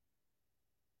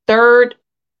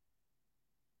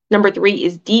 Number three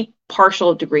is deep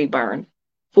partial degree burn.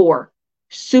 4,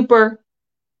 superficial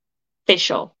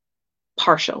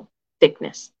partial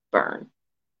thickness burn.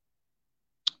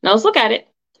 Now let's look at it.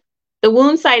 The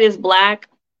wound site is black,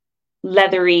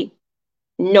 leathery,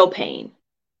 no pain.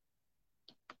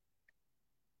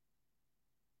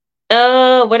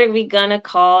 What are we gonna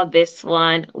call this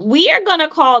one? We are gonna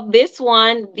call this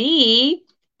one the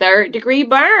third degree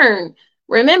burn.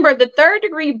 Remember, the third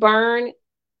degree burn,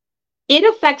 it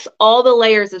affects all the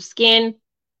layers of skin.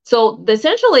 So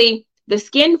essentially, the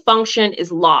skin function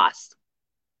is lost.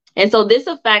 And so this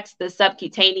affects the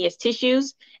subcutaneous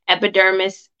tissues,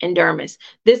 epidermis, and dermis.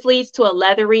 This leads to a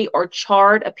leathery or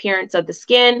charred appearance of the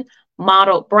skin,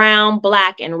 mottled brown,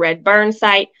 black, and red burn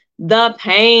site. The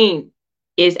pain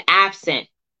is absent,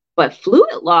 but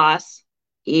fluid loss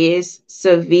is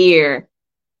severe.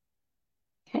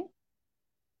 Okay.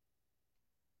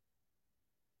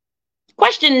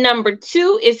 Question number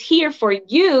 2 is here for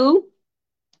you.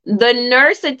 The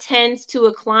nurse attends to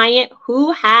a client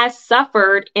who has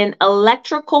suffered an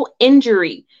electrical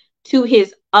injury to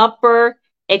his upper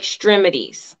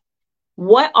extremities.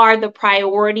 What are the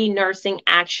priority nursing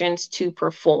actions to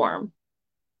perform?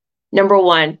 Number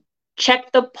 1,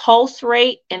 check the pulse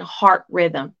rate and heart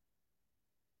rhythm.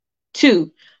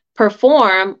 2,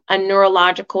 perform a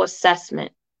neurological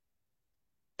assessment.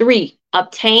 3,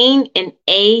 obtain an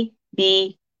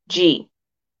ABG.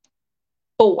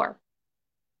 4,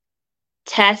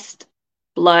 test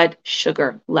blood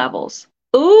sugar levels.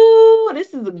 Ooh,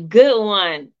 this is a good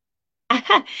one.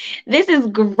 This is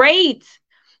great.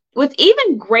 What's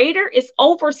even greater is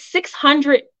over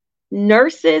 600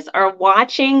 nurses are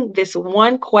watching this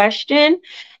one question,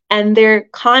 and they're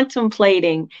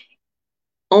contemplating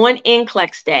on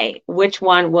NCLEX day, which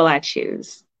one will I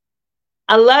choose?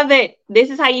 I love it. This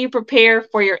is how you prepare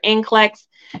for your NCLEX.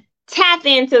 Tap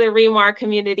into the Remar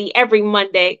community. Every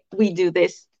Monday, we do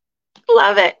this.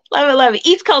 Love it. Love it. Love it.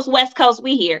 East Coast, West Coast,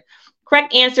 we here.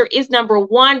 Correct answer is number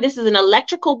 1. This is an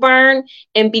electrical burn.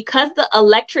 And because the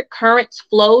electric currents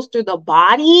flows through the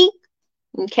body,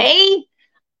 okay,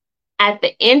 at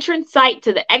the entrance site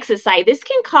to the exit site, this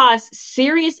can cause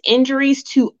serious injuries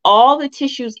to all the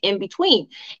tissues in between.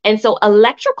 And so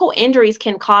electrical injuries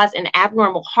can cause an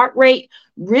abnormal heart rate,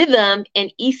 rhythm,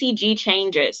 and ECG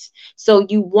changes. So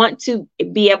you want to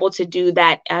be able to do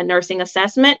that nursing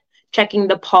assessment, checking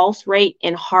the pulse rate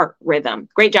and heart rhythm.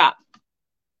 Great job.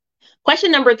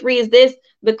 Question number 3 is this.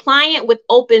 The client with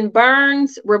open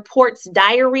burns reports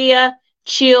diarrhea,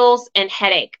 chills, and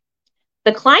headache.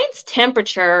 The client's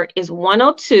temperature is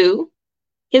 102.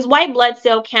 His white blood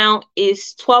cell count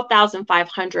is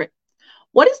 12,500.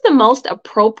 What is the most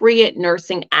appropriate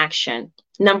nursing action?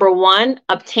 Number 1,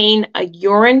 obtain a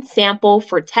urine sample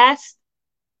for test.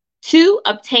 2,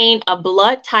 obtain a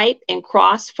blood type and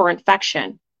cross for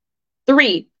infection.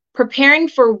 3, preparing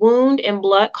for wound and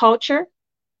blood culture.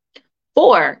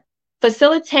 4,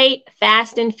 Facilitate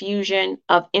fast infusion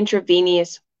of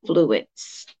intravenous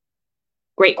fluids.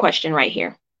 Great question right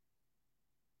here.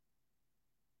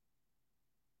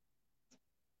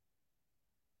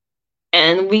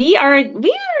 And we are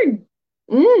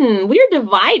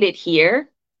divided here.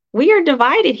 We are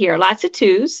divided here. Lots of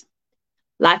twos,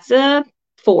 lots of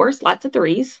fours, lots of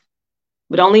threes,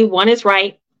 but only one is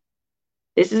right.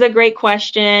 This is a great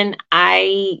question.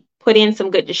 I put in some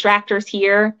good distractors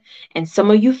here, and some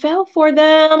of you fell for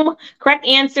them. Correct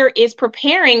answer is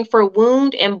preparing for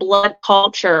wound and blood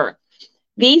culture.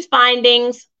 These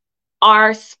findings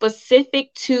are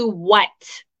specific to what?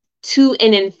 To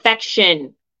an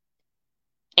infection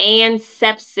and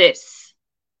sepsis.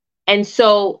 And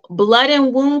so blood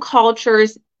and wound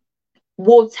cultures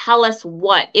will tell us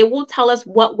what? It will tell us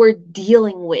what we're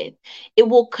dealing with. It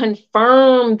will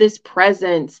confirm this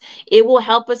presence. It will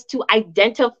help us to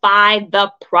identify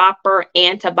the proper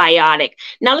antibiotic.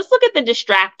 Now let's look at the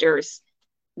distractors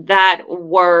that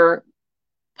were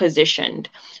positioned.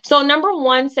 So number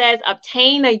one says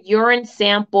obtain a urine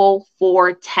sample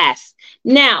for test.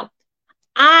 Now,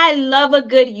 I love a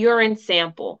good urine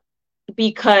sample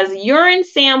because urine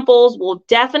samples will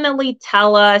definitely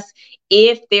tell us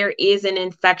if there is an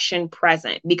infection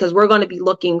present, because we're going to be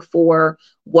looking for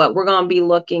what? We're going to be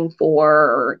looking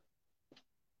for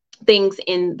things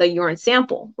in the urine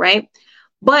sample, right?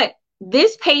 But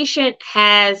this patient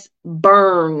has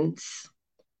burns.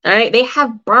 All right, they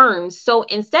have burns. So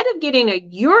instead of getting a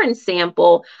urine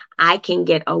sample, I can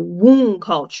get a wound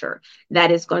culture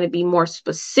that is going to be more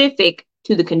specific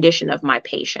to the condition of my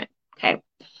patient. Okay.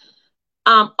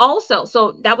 Also,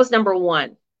 so that was number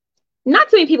one. Not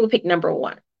too many people pick number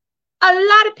one. A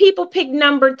lot of people pick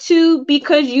number two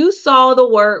because you saw the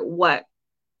word what?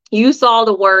 You saw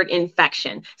the word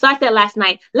infection. So I said last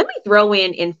night, let me throw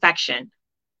in infection.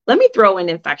 Let me throw in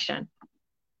infection.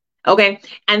 Okay.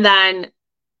 And then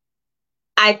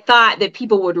I thought that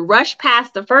people would rush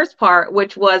past the first part,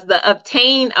 which was the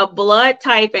obtain a blood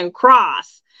type and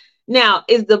cross. Now,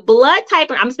 is the blood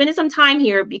type, I'm spending some time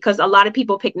here because a lot of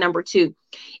people pick number two.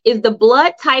 Is the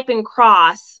blood type and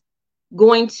cross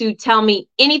going to tell me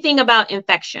anything about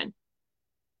infection?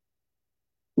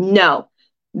 No.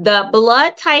 The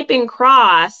blood type and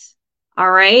cross, all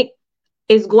right,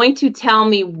 is going to tell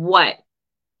me what?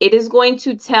 It is going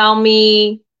to tell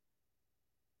me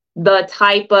the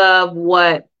type of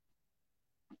what?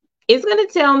 It's going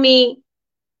to tell me,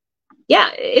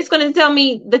 it's going to tell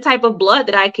me the type of blood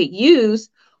that I could use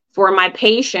for my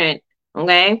patient,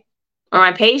 okay? Or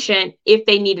my patient if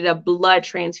they needed a blood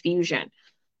transfusion.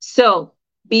 So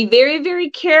be very, very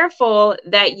careful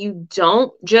that you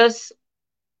don't just,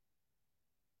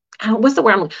 what's the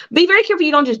word? Be very careful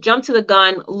you don't just jump to the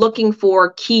gun looking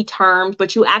for key terms,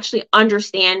 but you actually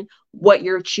understand what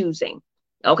you're choosing,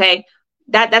 okay?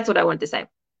 That's what I wanted to say.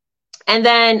 And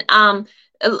then a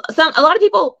lot of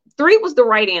people, 3 was the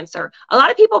right answer. A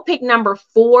lot of people pick number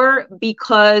 4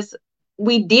 because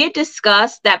we did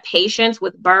discuss that patients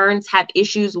with burns have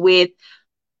issues with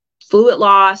fluid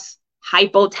loss,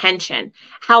 hypotension.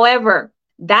 However,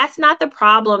 that's not the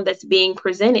problem that's being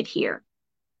presented here.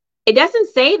 It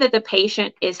doesn't say that the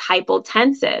patient is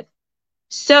hypotensive.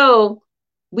 So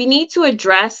we need to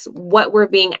address what we're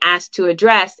being asked to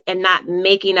address and not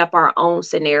making up our own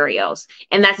scenarios.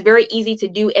 And that's very easy to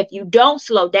do if you don't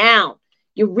slow down.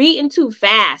 You're reading too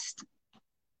fast.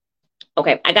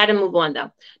 Okay, I got to move on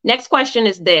though. Next question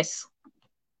is this.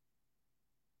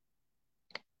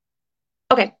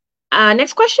 Okay,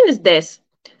 next question is this.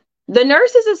 The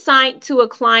nurse is assigned to a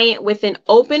client with an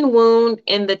open wound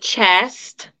in the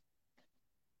chest,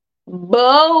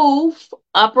 both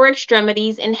upper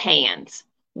extremities and hands.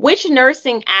 Which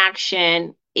nursing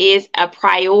action is a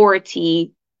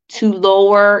priority to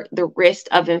lower the risk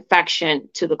of infection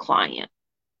to the client?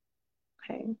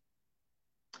 Okay.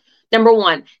 Number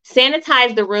 1,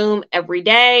 sanitize the room every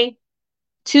day.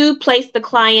 2, place the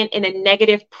client in a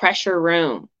negative pressure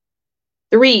room.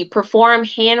 3, perform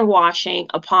hand washing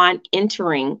upon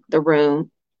entering the room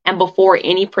and before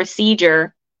any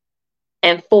procedure.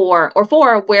 And 4,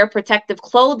 wear protective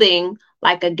clothing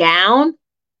like a gown,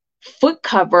 foot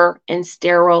cover, and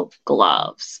sterile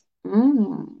gloves.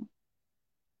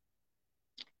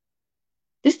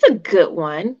 This is a good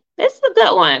one.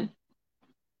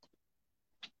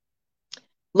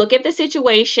 Look at the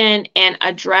situation and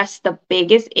address the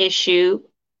biggest issue,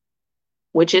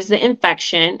 which is the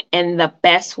infection, and the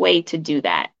best way to do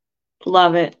that.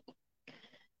 Love it.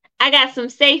 I got some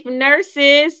safe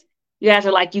nurses. You guys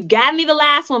are like, you got me the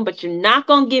last one, but you're not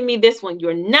going to give me this one.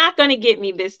 You're not going to get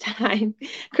me this time.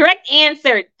 Correct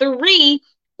answer, 3,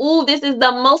 Ooh, this is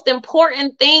the most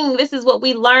important thing. This is what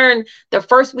we learn the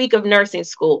first week of nursing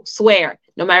school. Swear,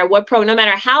 no matter what no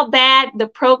matter how bad the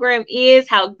program is,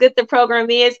 how good the program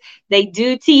is, they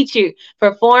do teach you.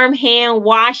 Perform hand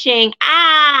washing.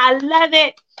 I love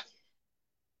it.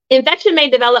 Infection may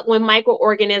develop when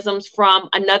microorganisms from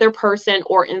another person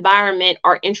or environment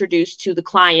are introduced to the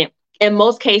client. In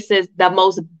most cases, the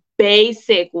most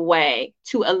basic way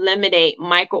to eliminate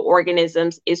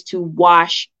microorganisms is to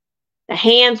wash the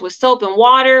hands with soap and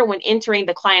water when entering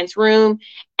the client's room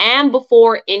and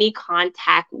before any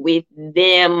contact with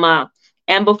them.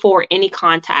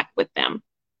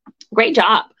 Great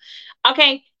job.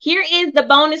 Okay, here is the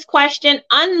bonus question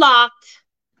unlocked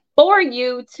for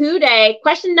you today.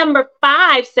 Question number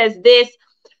 5 says this: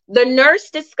 the nurse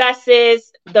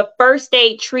discusses the first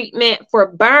aid treatment for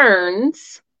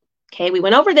burns. Okay, we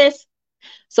went over this.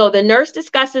 So the nurse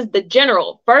discusses the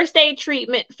general first aid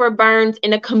treatment for burns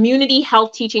in a community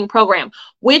health teaching program.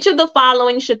 Which of the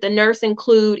following should the nurse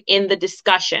include in the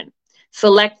discussion?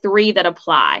 Select 3 that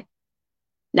apply.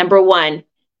 Number 1,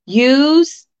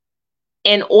 use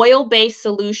an oil-based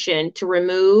solution to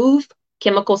remove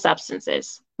chemical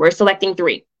substances. We're selecting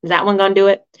 3. Is that one going to do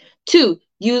it? 2,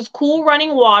 use cool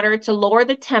running water to lower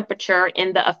the temperature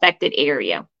in the affected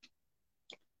area.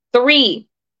 3,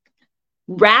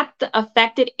 wrap the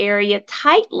affected area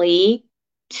tightly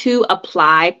to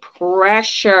apply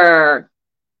pressure.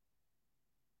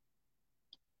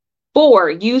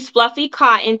 4, use fluffy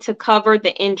cotton to cover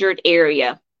the injured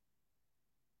area.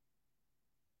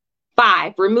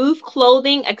 5, remove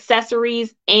clothing,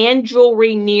 accessories, and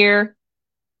jewelry near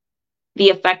the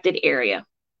affected area.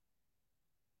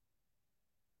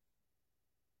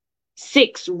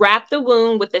 6, wrap the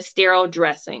wound with a sterile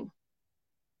dressing.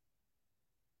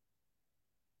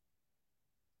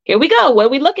 Here we go. What are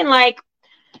we looking like?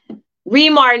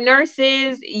 Remar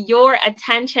nurses, your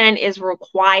attention is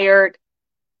required.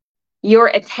 Your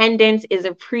attendance is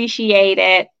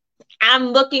appreciated. I'm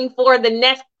looking for the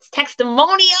next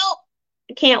testimonial.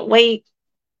 I can't wait.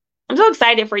 I'm so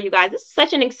excited for you guys. This is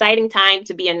such an exciting time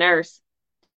to be a nurse.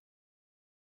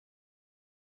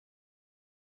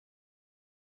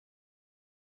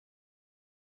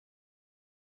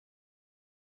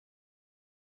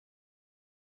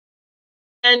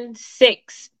 And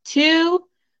 6, 2,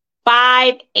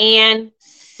 5, and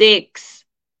 6.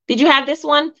 Did you have this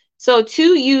one? So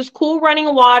 2, use cool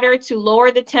running water to lower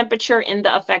the temperature in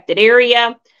the affected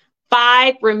area.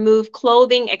 5, remove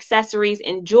clothing, accessories,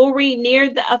 and jewelry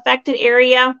near the affected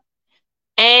area.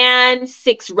 And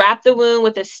 6, wrap the wound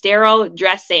with a sterile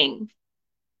dressing.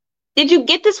 Did you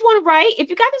get this one right? If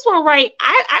you got this one right,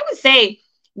 I would say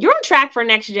you're on track for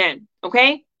next gen,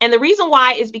 okay? And the reason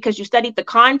why is because you studied the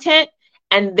content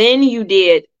and then you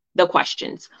did the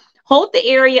questions. Hold the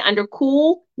area under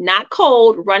cool, not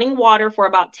cold, running water for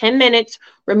about 10 minutes.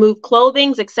 Remove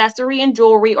clothing, accessory, and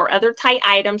jewelry or other tight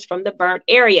items from the burnt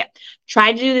area.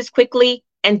 Try to do this quickly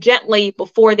and gently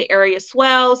before the area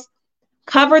swells.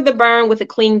 Cover the burn with a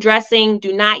clean dressing.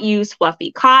 Do not use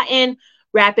fluffy cotton.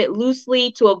 Wrap it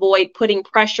loosely to avoid putting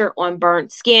pressure on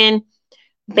burnt skin.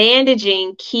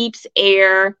 Bandaging keeps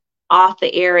air off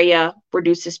the area,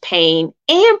 reduces pain,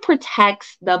 and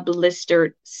protects the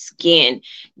blistered skin.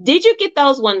 Did you get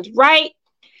those ones right?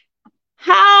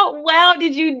 How well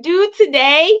did you do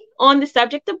today on the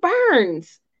subject of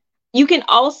burns? You can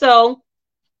also,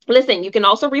 listen, you can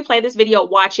also replay this video,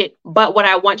 watch it, but what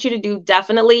I want you to do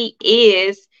definitely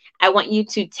is I want you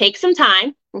to take some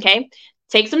time, okay?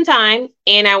 Take some time,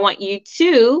 and I want you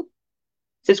to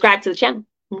subscribe to the channel.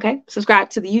 Okay, subscribe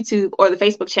to the YouTube or the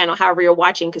Facebook channel, however you're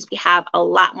watching, because we have a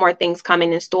lot more things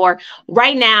coming in store.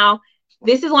 Right now,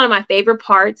 this is one of my favorite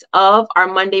parts of our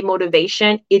Monday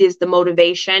motivation. It is the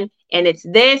motivation, and it's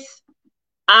this.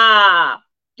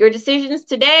 Your decisions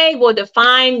today will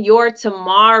define your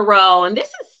tomorrow. And this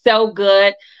is so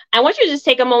good. I want you to just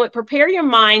take a moment, prepare your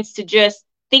minds to just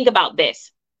think about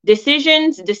this.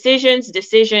 Decisions, decisions,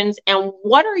 decisions, and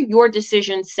what are your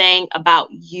decisions saying about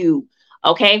you?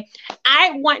 Okay,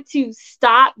 I want to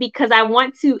stop because I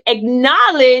want to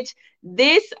acknowledge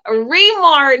this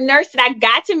Remar nurse that I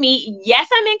got to meet. Yes,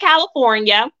 I'm in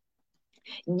California.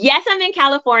 Yes, I'm in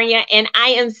California, and I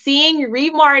am seeing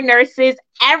Remar nurses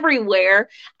everywhere.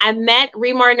 I met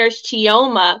Remar nurse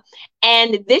Chioma,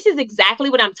 and this is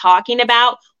exactly what I'm talking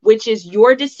about, which is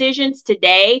your decisions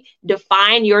today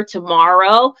define your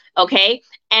tomorrow, okay?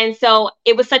 And so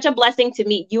it was such a blessing to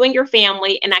meet you and your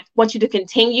family, and I want you to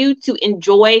continue to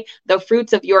enjoy the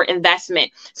fruits of your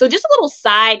investment. So just a little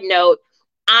side note,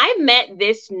 I met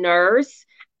this nurse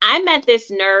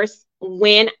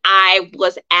when I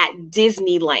was at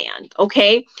Disneyland.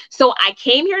 Okay. So I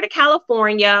came here to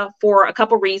California for a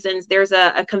couple reasons. There's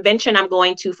a convention I'm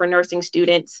going to for nursing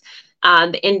students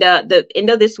the end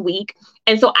of this week.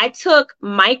 And so I took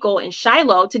Michael and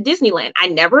Shiloh to Disneyland.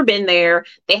 I'd never been there.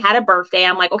 They had a birthday.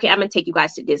 I'm like, okay, I'm going to take you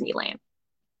guys to Disneyland.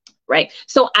 Right.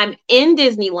 So I'm in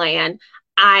Disneyland.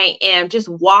 I am just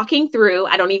walking through.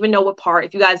 I don't even know what part.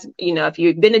 If you guys, if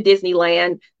you've been to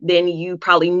Disneyland, then you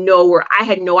probably know where. I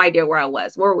had no idea where I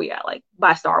was. Where were we at? Like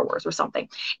by Star Wars or something.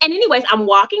 And anyways, I'm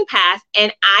walking past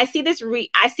and I see this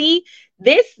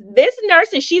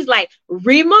nurse and she's like,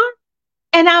 Rima.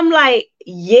 And I'm like,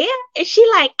 yeah. And she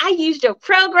like, I used your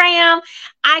program.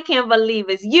 I can't believe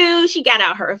it's you. She got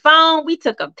out her phone. We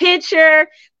took a picture.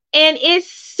 And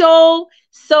it's so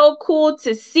cool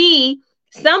to see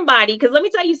somebody. Because let me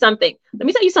tell you something. Let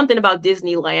me tell you something about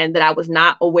Disneyland that I was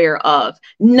not aware of.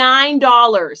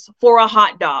 $9 for a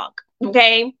hot dog.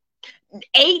 Okay.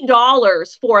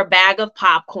 $8 for a bag of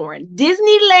popcorn.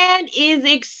 Disneyland is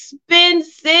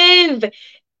expensive.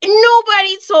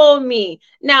 Nobody told me.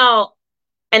 Now,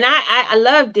 and I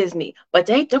love Disney, but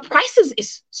the prices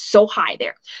is so high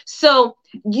there. So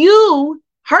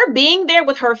her being there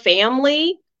with her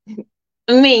family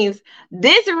means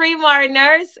this Remar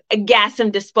nurse got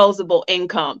some disposable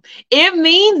income. It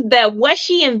means that what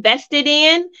she invested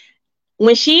in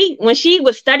when she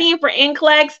was studying for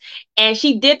NCLEX and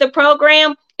she did the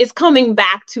program is coming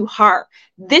back to her.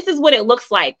 This is what it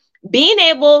looks like. Being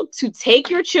able to take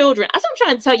your children. That's what I'm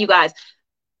trying to tell you guys.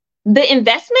 The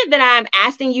investment that I'm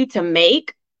asking you to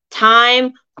make,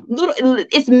 time,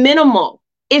 it's minimal.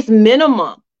 It's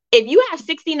minimum. If you have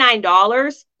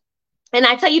 $69 and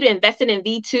I tell you to invest it in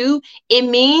V2, it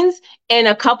means in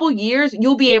a couple years,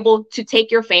 you'll be able to take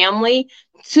your family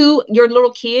to your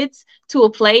little kids to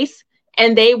a place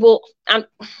and they will,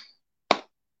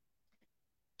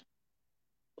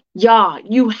 y'all,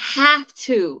 you have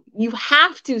to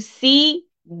see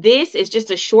this is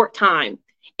just a short time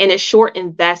and a short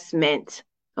investment.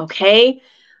 Okay.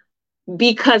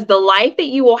 Because the life that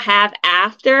you will have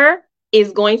after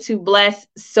is going to bless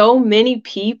so many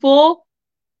people,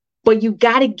 but you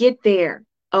got to get there.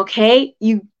 Okay.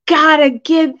 You got to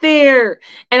get there.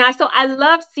 And I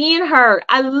loved seeing her.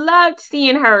 I loved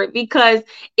seeing her because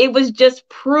it was just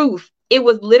proof. It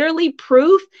was literally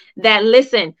proof that,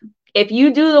 listen, if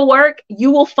you do the work,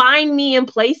 you will find me in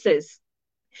places.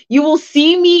 You will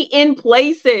see me in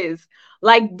places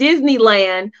like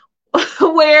Disneyland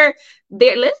where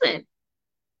listen,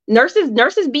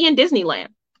 nurses be in Disneyland.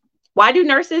 Why do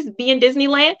nurses be in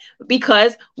Disneyland?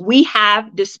 Because we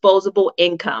have disposable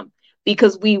income,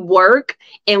 because we work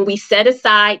and we set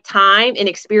aside time and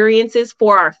experiences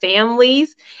for our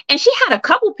families. And she had a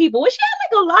couple people. Well, she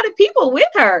had like a lot of people with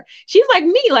her. She's like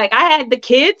me. Like I had the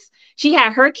kids. She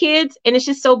had her kids. And it's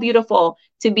just so beautiful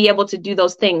to be able to do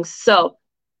those things. So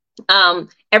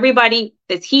everybody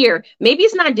that's here, maybe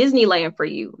it's not Disneyland for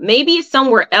you. Maybe it's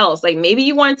somewhere else. Like maybe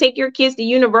you want to take your kids to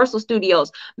Universal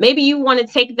Studios. Maybe you want to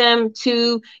take them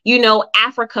to,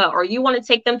 Africa, or you want to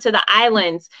take them to the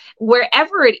islands.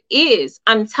 Wherever it is,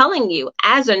 I'm telling you,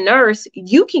 as a nurse,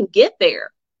 you can get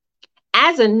there.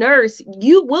 As a nurse,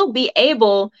 you will be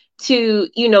able to,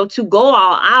 to go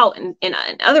all out in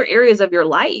other areas of your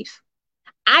life.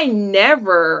 I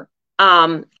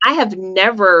have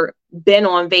never been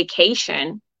on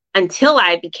vacation until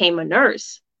I became a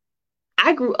nurse.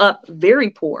 I grew up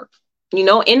very poor.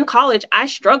 In college, I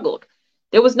struggled.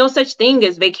 There was no such thing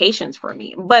as vacations for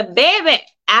me. But baby,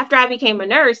 after I became a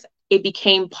nurse, it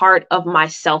became part of my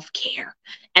self-care.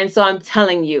 And so I'm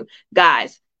telling you,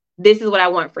 guys, this is what I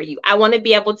want for you. I want to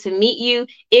be able to meet you.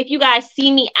 If you guys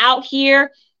see me out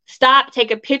here, stop,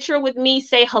 take a picture with me,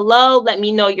 say hello, let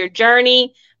me know your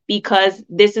journey, because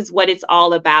this is what it's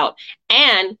all about.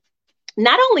 And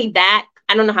not only that,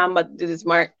 I don't know how I'm about to do this,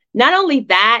 Mark. Not only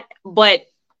that, but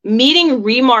meeting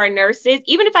Remar nurses,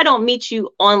 even if I don't meet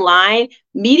you online,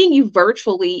 meeting you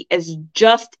virtually is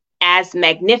just as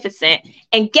magnificent.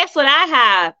 And guess what I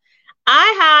have?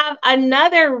 I have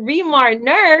another Remar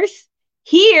nurse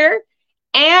here,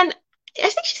 and I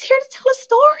think she's here to tell a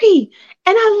story,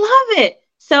 and I love it.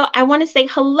 So I want to say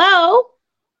hello.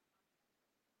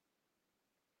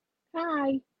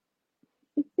 Hi,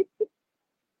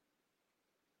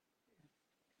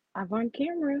 I'm on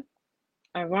camera.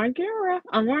 I'm on camera.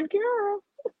 I'm on camera.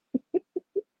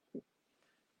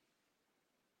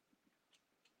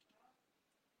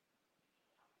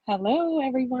 Hello,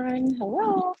 everyone.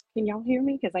 Hello. Can y'all hear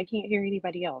me? Because I can't hear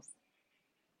anybody else.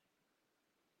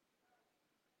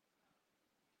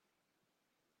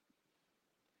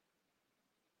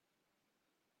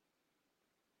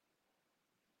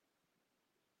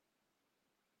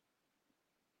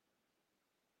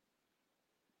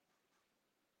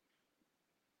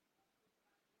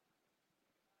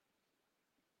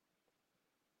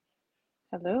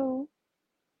 Hello,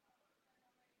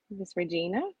 Miss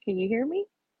Regina. Can you hear me?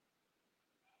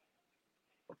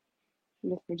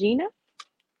 Miss Regina?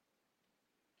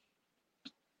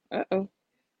 Uh-oh.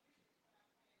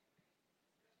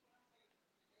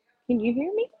 Can you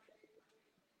hear me?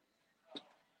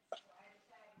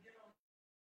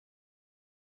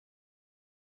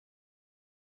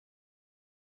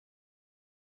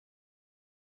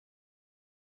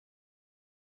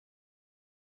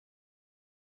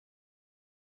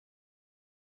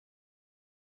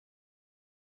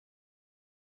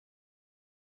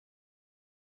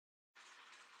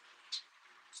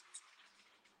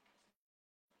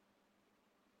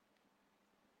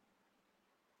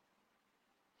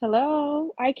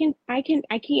 Hello. I can't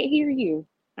hear you.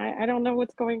 I don't know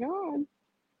what's going on.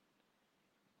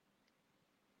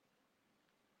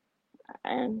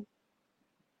 And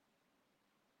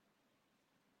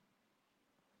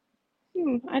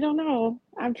I don't know.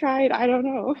 I've tried. I don't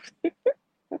know.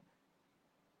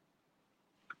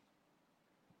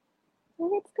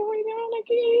 What's going on? I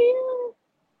can't hear.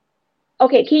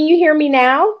 Okay, can you hear me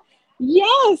now?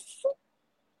 Yes.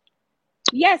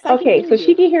 Yes, I can Okay, hear so she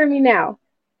you. can hear me now.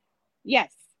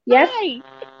 Yes. Yes, Hi.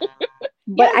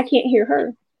 but I Yes. can't hear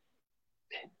her.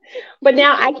 But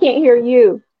now I can't hear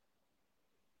you.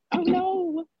 Oh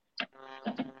no.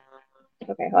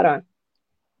 Okay, hold on.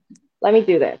 Let me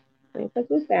do this. Let me put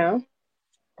this down.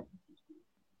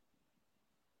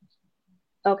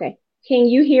 Okay. Can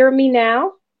you hear me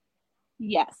now?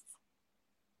 Yes.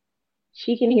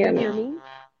 She can Can hear you me. hear me?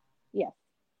 Yes,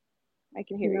 I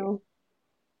can hear you. No.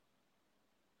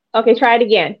 Okay, try it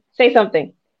again. Say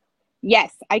something.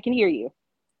 Yes, I can hear you.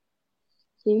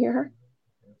 Can you hear her?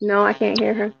 No, I can't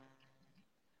hear her.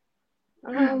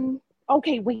 Um,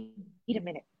 okay, wait a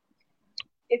minute.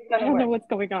 It's I gonna don't know work. what's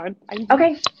going on. I'm just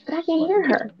Okay, but I can't hear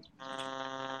her.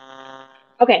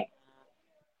 Okay.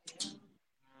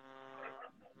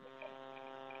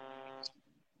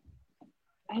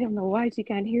 I don't know why she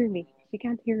can't hear me. She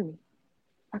can't hear me.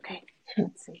 Okay,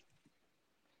 let's see.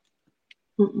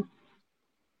 Mm-mm,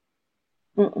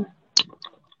 mm-mm.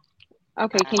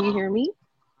 Okay, can you hear me?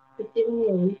 It didn't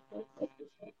hear me.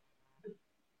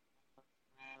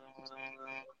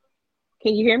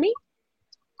 Can you hear me?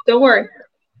 Don't worry.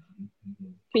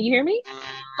 Can you hear me?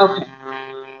 Okay.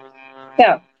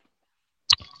 So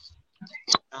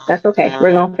that's okay.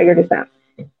 We're gonna figure this out.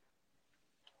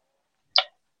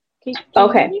 Can you hear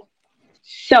Okay. me?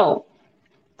 So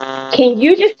can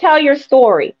you just tell your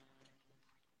story?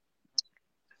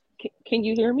 Can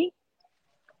you hear me?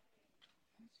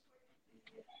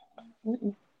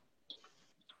 Mm-mm,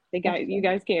 You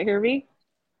guys can't hear me?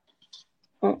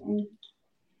 mm-mm.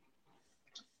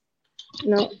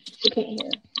 No, she can't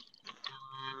hear.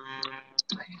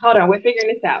 Hold on, we're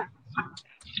figuring this out.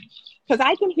 Because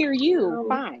I can hear you Um,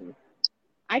 fine.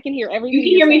 I can hear you everything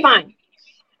can you're hear me saying. fine.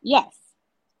 Yes.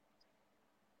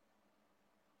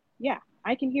 Yeah,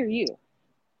 I can hear you.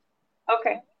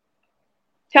 Okay.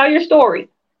 Tell your story.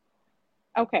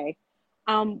 Okay.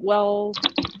 Well,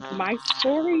 my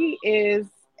story is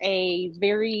a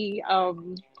very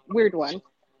weird one.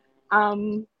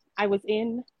 I was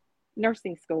in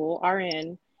nursing school,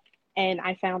 RN, and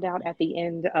I found out at the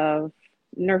end of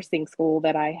nursing school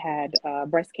that I had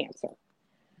breast cancer.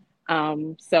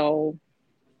 So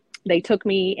they took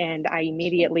me, and I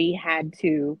immediately had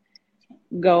to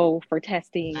go for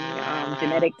testing,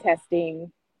 genetic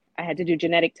testing. I had to do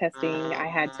genetic testing. I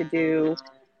had to do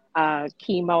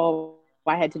chemo.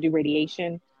 I had to do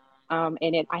radiation.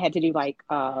 I had to do like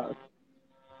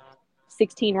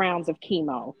 16 rounds of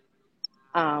chemo.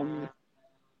 Um,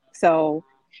 so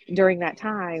during that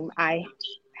time, I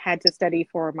had to study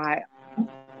for my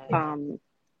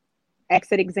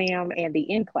exit exam and the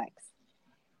NCLEX.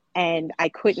 And I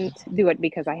couldn't do it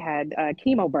because I had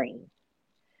chemo brain.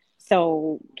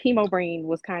 So chemo brain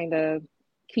was kind of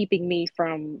keeping me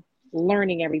from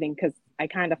learning everything because I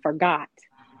kind of forgot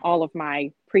all of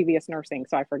my previous nursing.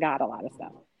 So I forgot a lot of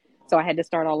stuff. So I had to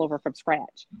start all over from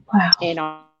scratch. Wow. And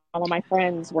all of my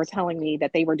friends were telling me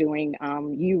that they were doing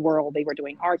U World, they were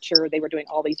doing Archer, they were doing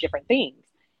all these different things.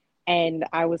 And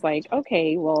I was like,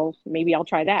 okay, well, maybe I'll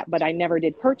try that. But I never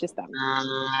did purchase them.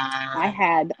 I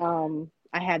had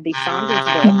the Saunders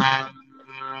book,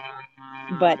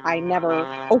 but I never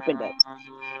opened it.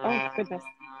 Oh goodness,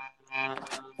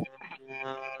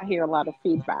 I hear a lot of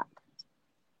feedback.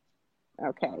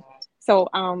 Okay, so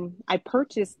I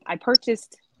purchased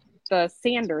the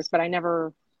Sanders, but I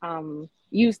never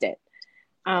used it.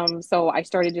 So I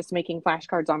started just making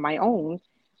flashcards on my own.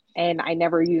 and I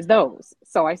never used those.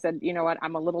 So I said, you know what,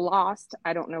 I'm a little lost.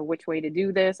 I don't know which way to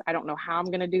do this. I don't know how I'm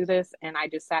going to do this. And I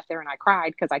just sat there and I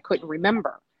cried because I couldn't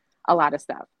remember a lot of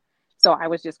stuff. So I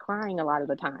was just crying a lot of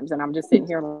the times. And I'm just sitting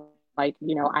here like,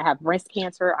 you know, I have breast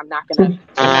cancer. I'm not gonna make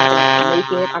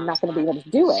it. I'm not gonna be able to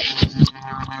do it.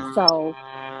 So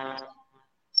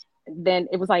then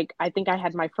it was like, I think I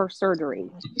had my first surgery,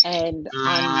 and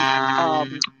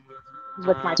on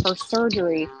with my first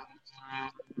surgery,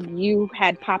 you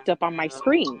had popped up on my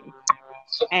screen,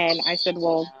 and I said,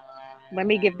 well, let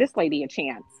me give this lady a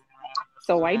chance.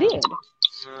 So I did,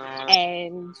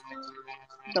 and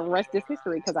the rest is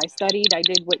history because I studied. I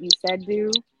did what you said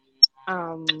do.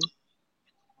 Um,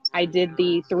 I did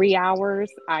the 3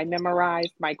 hours. I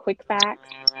memorized my quick facts.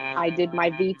 I did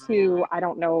my V2. I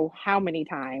don't know how many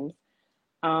times.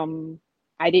 Um,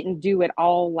 I didn't do it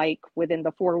all like within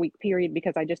the 4 week period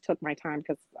because I just took my time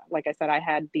because, like I said, I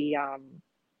had the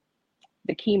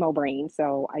chemo brain,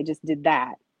 so I just did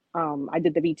that. I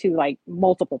did the V2 like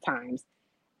multiple times,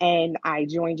 and I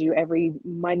joined you every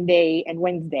Monday and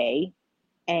Wednesday,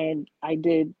 and I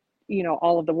did, you know,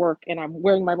 all of the work. And I'm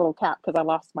wearing my little cap because I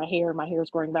lost my hair. My hair is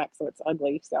growing back, so it's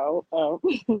ugly. So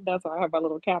that's why I have my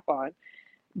little cap on.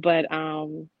 But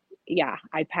yeah,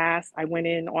 I passed. I went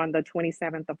in on the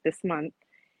 27th of this month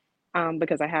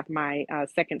because I have my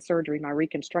second surgery, my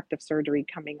reconstructive surgery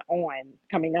coming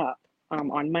up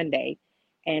on Monday,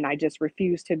 and I just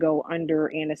refuse to go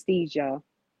under anesthesia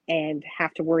and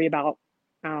have to worry about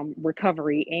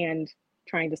recovery and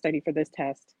trying to study for this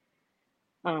test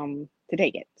to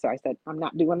take it. So I said, I'm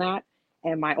not doing that.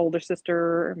 And my older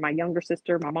sister, my younger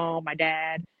sister, my mom, my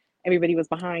dad, everybody was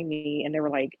behind me, and they were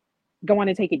like, go on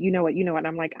and take it. You know it, you know it. And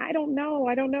I'm like, I don't know.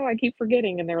 I don't know. I keep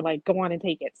forgetting. And they were like, go on and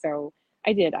take it. So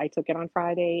I did. I took it on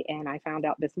Friday, and I found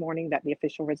out this morning that the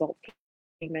official results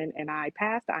came in and I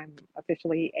passed. I'm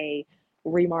officially a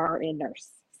REMAR in nurse.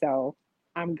 So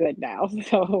I'm good now.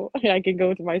 So I can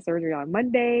go to my surgery on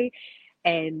Monday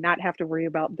and not have to worry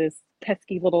about this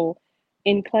pesky little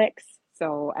NCLEX.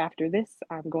 So after this,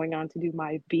 I'm going on to do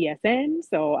my BSN.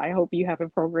 So I hope you have a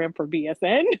program for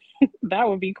BSN. That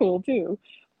would be cool too.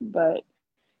 But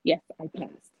yes, I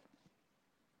passed.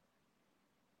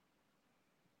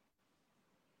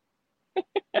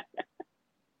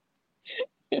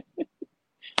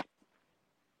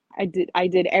 I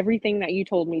did everything that you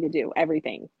told me to do,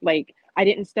 everything. Like I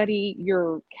didn't study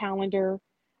your calendar.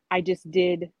 I just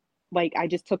did like I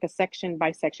just took a section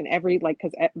by section every like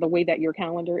cuz the way that your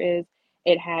calendar is,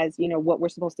 it has, you know, what we're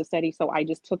supposed to study, so I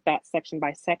just took that section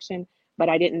by section, but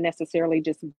I didn't necessarily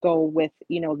just go with,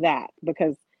 you know, that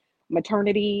because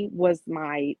maternity was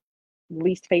my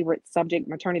least favorite subject,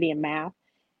 maternity and math.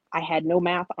 I had no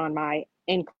math on my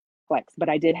NCLEX, but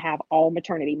I did have all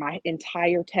maternity. My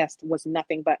entire test was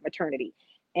nothing but maternity.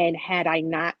 And had I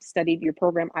not studied your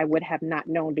program, I would have not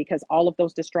known because all of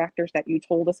those distractors that you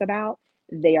told us about,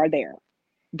 they are there.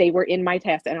 They were in my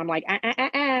test. And I'm like,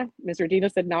 Mr. Dina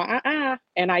said, no,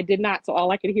 And I did not. So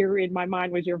all I could hear in my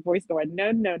mind was your voice going,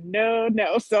 no, no, no,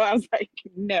 no. So I was like,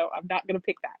 no, I'm not going to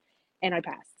pick that. And I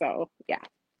passed. So yeah,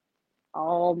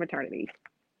 all maternity,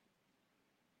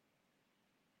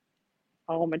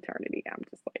 all maternity. I'm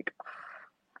just like,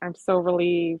 I'm so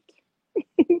relieved.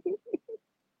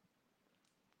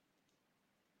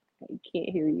 I can't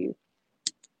hear you.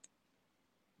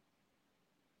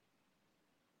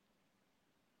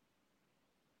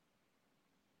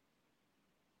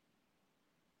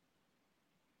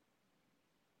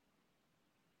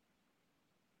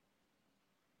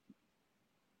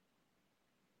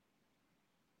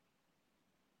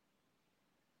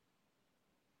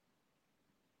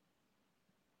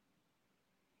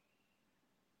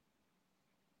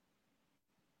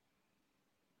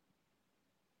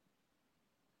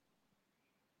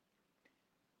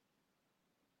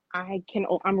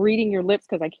 I'm reading your lips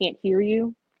because I can't hear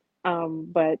you.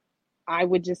 But I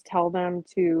would just tell them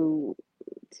to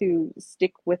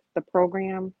stick with the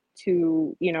program,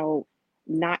 to, you know,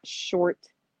 not short,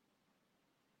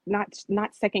 not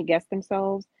second guess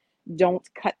themselves. Don't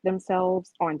cut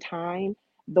themselves on time.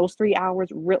 Those 3 hours,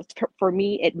 real for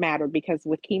me, it mattered because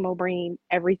with chemo brain,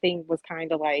 everything was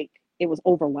kind of like it was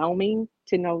overwhelming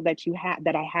to know that you had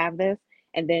that I have this,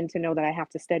 and then to know that I have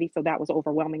to study. So that was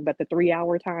overwhelming. But the 3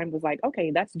 hour time was like,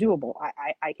 okay, that's doable.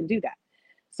 I can do that.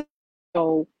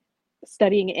 So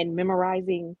studying and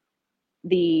memorizing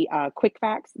the quick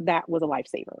facts, that was a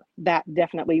lifesaver. That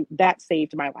definitely that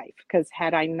saved my life because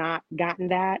had I not gotten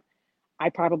that, I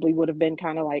probably would have been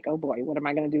kind of like, oh boy, what am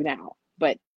I going to do now?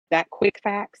 But that quick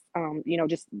facts, you know,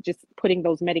 just putting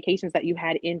those medications that you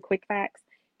had in quick facts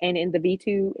and in the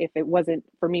V2, if it wasn't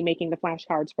for me making the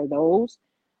flashcards for those,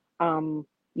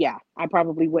 yeah, I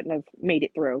probably wouldn't have made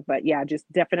it through. But yeah,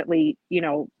 just definitely,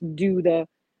 do the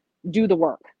do the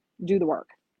work. Do the work.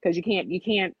 Because you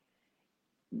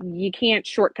can't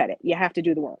shortcut it. You have to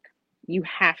do the work. You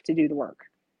have to do the work.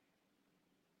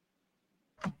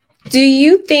 Do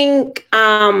you think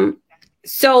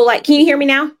so like can you hear me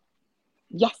now?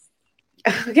 Yes.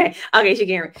 Okay. Okay, she can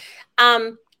hear me.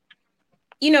 Um,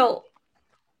 you know,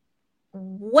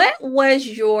 what was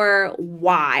your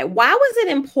why? Why was it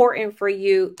important for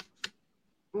you?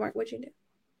 Mark, what'd you do?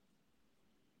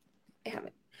 I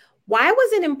haven't. Why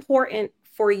was it important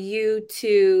for you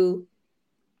to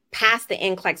pass the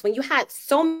NCLEX when you had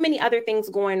so many other things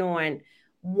going on?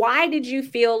 Why did you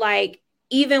feel like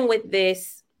even with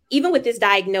this, even with this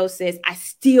diagnosis, I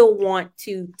still want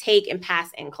to take and pass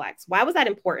NCLEX? Why was that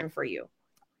important for you?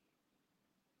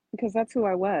 Because that's who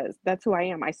I was. That's who I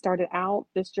am. I started out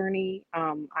this journey.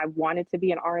 I wanted to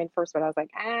be an RN first, but I was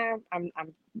like, I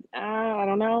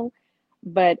don't know.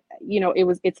 But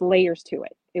it's layers to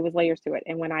it. It was layers to it.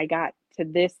 And when I got to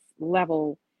this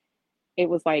level, it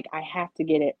was like, I have to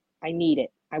get it. I need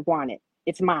it. I want it.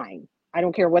 It's mine. I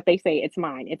don't care what they say. It's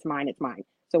mine. It's mine. It's mine.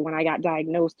 So when I got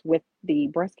diagnosed with the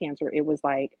breast cancer, it was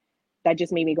like, that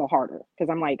just made me go harder because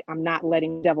I'm like, I'm not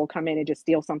letting the devil come in and just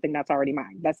steal something that's already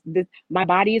mine. That's this. My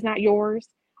body is not yours.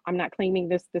 I'm not claiming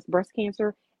this breast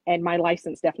cancer, and my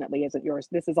license definitely isn't yours.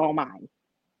 This is all mine.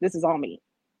 This is all me.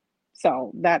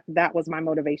 So that was my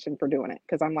motivation for doing it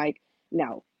because I'm like,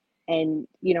 no. And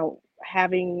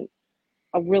having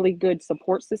a really good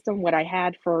support system, what I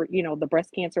had for, the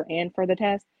breast cancer and for the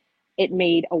test, it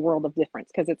made a world of difference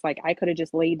because it's like I could have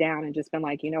just laid down and just been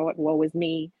like, you know what, woe is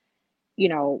me.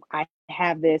 I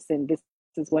have this and this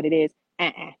is what it is.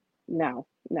 No,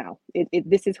 no.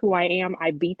 This is who I am. I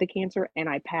beat the cancer and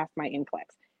I passed my NCLEX.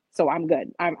 So I'm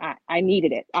good. I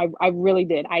needed it. I really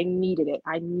did. I needed it.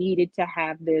 I needed to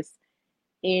have this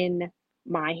in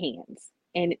my hands.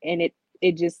 And it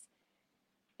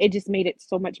just made it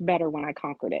so much better when I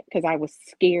conquered it because I was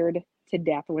scared to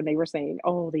death when they were saying,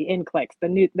 "Oh, the NCLEX,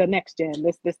 the next gen,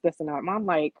 this, and that." I'm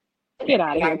like, "Get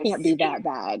out of here! It can't be that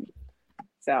bad."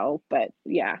 So, but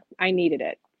yeah, I needed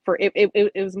it for it.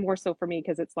 It was more so for me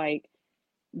because it's like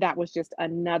that was just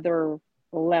another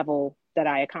level that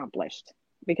I accomplished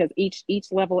because each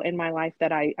level in my life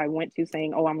that I went to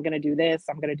saying, "Oh, I'm going to do this,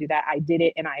 I'm going to do that," I did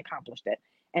it and I accomplished it,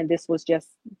 and this was just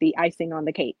the icing on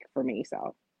the cake for me.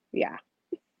 So, yeah.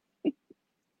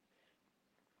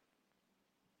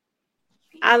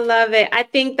 I love it. I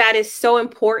think that is so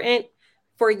important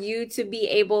for you to be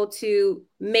able to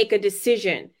make a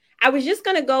decision. I was just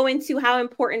going to go into how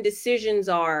important decisions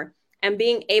are and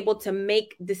being able to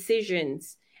make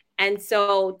decisions. And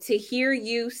so to hear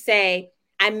you say,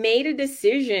 I made a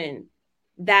decision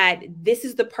that this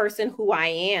is the person who I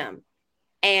am.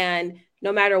 And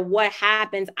no matter what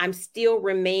happens, I'm still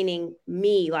remaining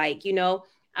me,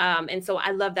 and so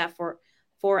I love that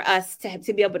for us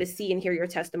to be able to see and hear your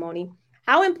testimony.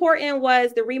 How important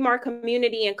was the Remark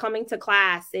community and coming to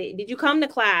class? Did you come to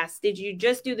class? Did you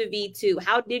just do the V2?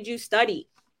 How did you study?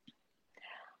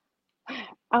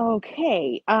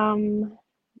 Okay.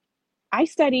 I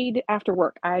studied after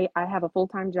work. I have a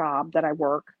full-time job that I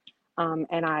work,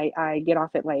 and I get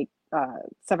off at like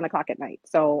 7 o'clock at night.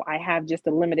 So I have just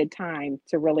a limited time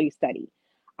to really study.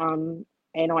 Um,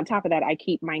 and on top of that, I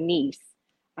keep my niece,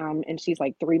 and she's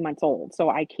like 3 months old. So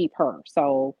I keep her.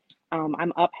 So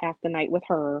I'm up half the night with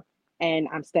her and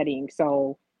I'm studying.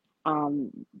 So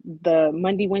um, the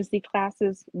Monday, Wednesday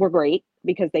classes were great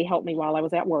because they helped me while I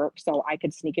was at work. So I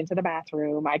could sneak into the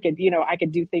bathroom. I could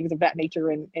do things of that nature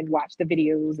and watch the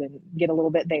videos and get a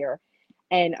little bit there.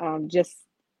 And just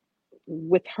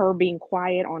with her being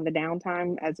quiet on the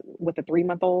downtime as with a 3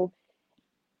 month old,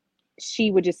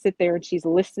 she would just sit there and she's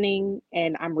listening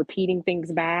and I'm repeating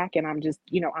things back and I'm just,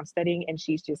 I'm studying and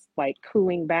she's just like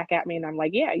cooing back at me and I'm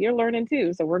like, yeah, you're learning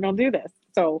too. So we're going to do this.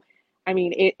 So, I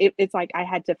mean, it's like I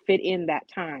had to fit in that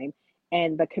time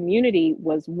and the community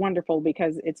was wonderful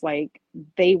because it's like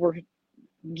they were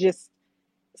just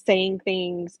saying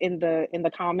things in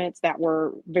the comments that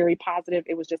were very positive.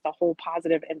 It was just a whole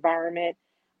positive environment.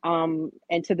 And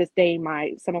to this day,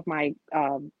 my some of my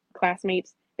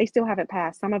classmates, they still haven't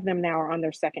passed. Some of them now are on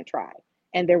their second try,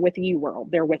 and they're with U World,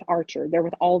 they're with Archer, they're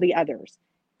with all the others,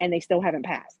 and they still haven't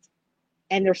passed.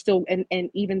 And they're still and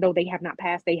even though they have not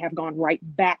passed, they have gone right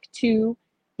back to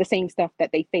the same stuff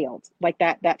that they failed, like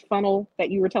that funnel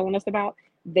that you were telling us about.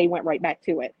 They went right back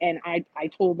to it. And I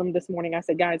told them this morning, I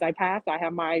said, guys, I passed, I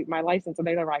have my license. And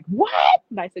they were like, what?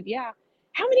 And I said, yeah.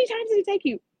 How many times did it take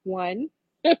you? One.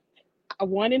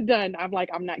 One and done. I'm like,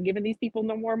 I'm not giving these people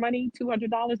no more money.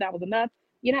 $200, that was enough.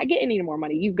 You're not getting any more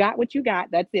money. You got what you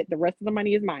got. That's it. The rest of the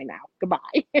money is mine now.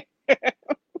 Goodbye.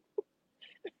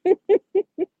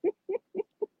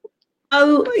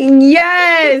 Oh,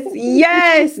 yes,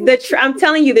 yes. I'm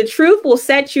telling you, the truth will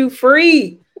set you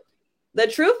free. The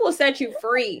truth will set you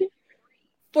free.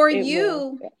 For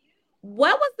you,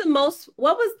 what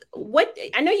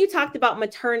I know you talked about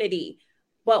maternity,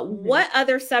 but what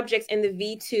other subjects in the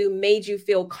V2 made you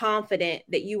feel confident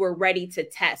that you were ready to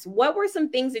test? What were some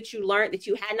things that you learned that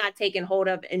you had not taken hold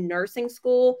of in nursing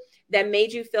school that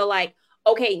made you feel like,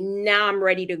 okay, now I'm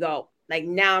ready to go. Like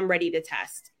now I'm ready to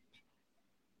test?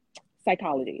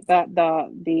 Psychology,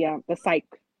 the psych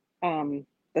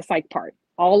part,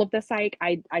 all of the psych.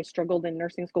 I struggled in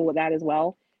nursing school with that as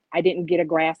well. I didn't get a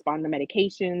grasp on the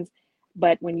medications,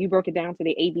 but when you broke it down to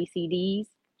the ABCDs,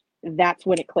 that's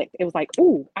when it clicked. It was like,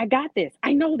 oh, I got this.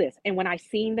 I know this. And when I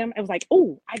seen them, it was like,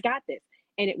 oh, I got this.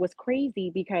 And it was crazy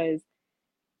because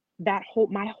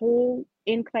my whole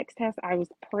NCLEX test, I was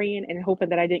praying and hoping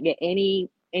that I didn't get any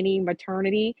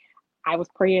maternity. I was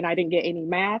praying I didn't get any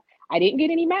math. I didn't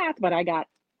get any math, but I got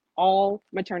all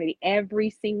maternity. Every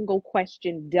single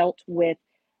question dealt with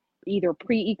either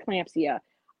preeclampsia,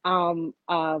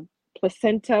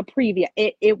 placenta previa.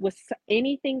 It was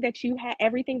anything that you had,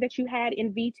 everything that you had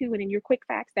in V2 and in your quick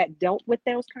facts that dealt with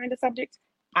those kind of subjects.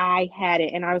 I had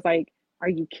it. And I was like, are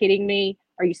you kidding me?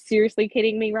 Are you seriously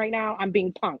kidding me right now? I'm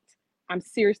being punked. I'm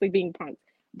seriously being punked.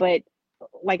 But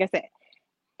like I said,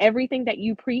 everything that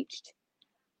you preached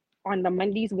on the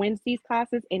Mondays, Wednesdays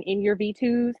classes and in your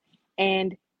V2s,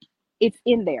 and it's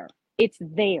in there. It's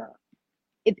there.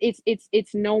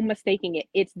 It's no mistaking it.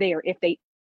 It's there.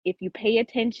 If you pay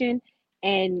attention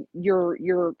and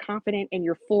you're confident and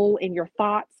you're full in your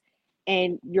thoughts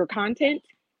and your content,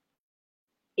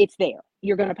 it's there.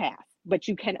 You're gonna pass. But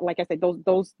you can, like I said,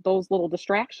 those little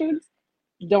distractions,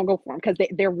 don't go for them because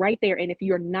they're right there. And if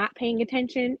you're not paying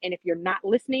attention and if you're not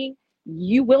listening,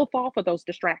 you will fall for those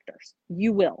distractors.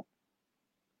 You will.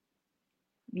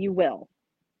 You will.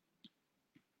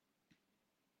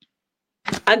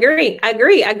 Agree.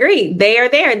 They are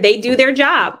there. They do their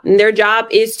job. And their job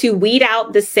is to weed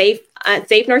out the safe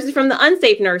nurses from the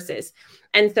unsafe nurses.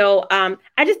 And so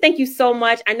I just thank you so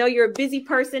much. I know you're a busy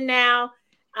person now.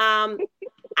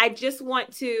 I just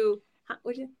want to,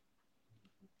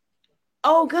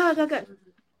 oh, good.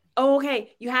 Oh,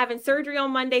 okay. You're having surgery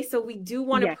on Monday. So we do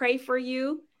want to pray for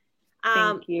you.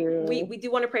 Thank you. We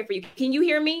do want to pray for you. Can you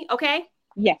hear me? Okay.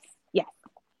 Yes.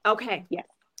 Okay. Yes.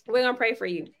 We're going to pray for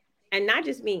you. And not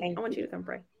just me. I want you to come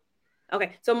pray.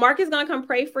 Okay. So Mark is going to come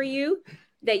pray for you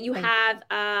that you have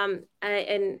a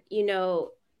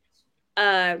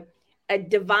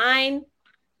divine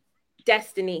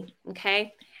destiny.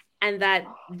 Okay. And that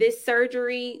this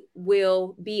surgery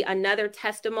will be another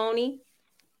testimony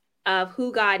of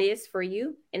who God is for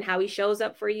you and how he shows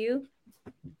up for you.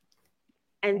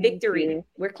 And victory.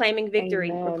 We're claiming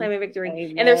victory. Amen. We're claiming victory.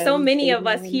 Amen. And there's so many of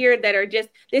us here that are just,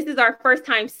 this is our first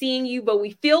time seeing you, but we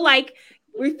feel like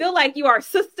you are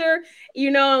sister,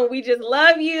 and we just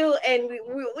love you. And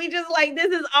we just like,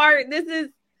 this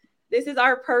is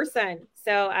our person.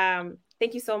 So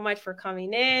thank you so much for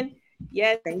coming in.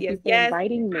 Yes. Thank you for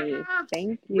inviting me.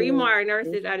 Thank you. Remar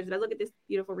nurses. Look at this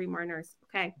beautiful Remar nurse.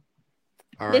 Okay.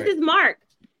 All right. This is Mark.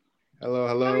 Hello.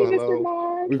 Hi,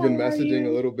 We've been messaging a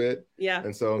little bit. Yeah.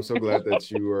 And so I'm so glad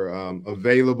that you were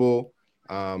available.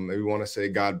 And we want to say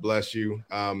God bless you.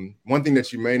 One thing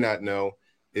that you may not know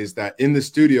is that in the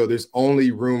studio, there's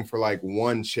only room for like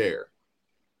one chair.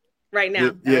 Right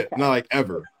now. Yeah, not like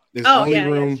ever. There's only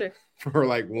room for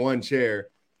like one chair.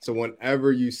 So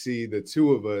whenever you see the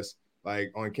two of us,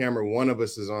 like on camera, one of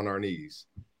us is on our knees.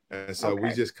 And so we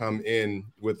just come in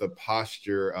with a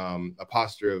posture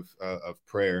of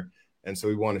prayer. And so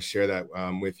we want to share that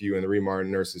with you and the Remar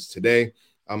nurses today.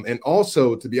 And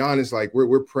also, to be honest, like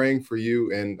we're praying for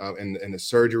you and the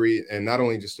surgery, and not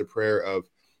only just a prayer of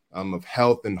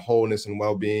health and wholeness and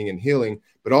well-being and healing,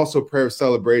 but also prayer of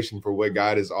celebration for what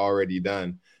God has already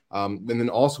done. And then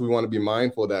also we want to be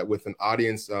mindful that with an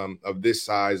audience of this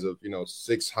size of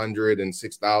 600 and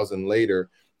 6,000 later,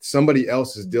 somebody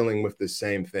else is dealing with the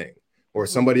same thing, or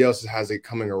somebody else has it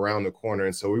coming around the corner.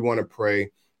 And so we want to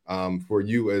pray for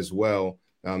you as well,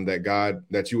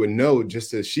 that you would know,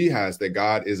 just as she has, that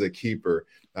God is a keeper,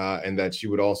 and that you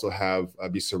would also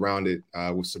be surrounded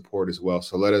with support as well.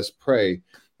 So let us pray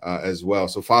as well.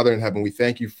 So Father in heaven, we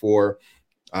thank you for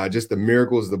just the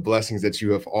miracles, the blessings that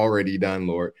you have already done,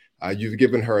 Lord. You've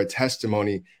given her a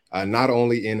testimony, not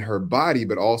only in her body,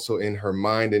 but also in her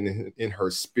mind and in her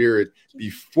spirit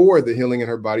before the healing in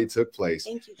her body took place.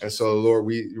 And so, Lord,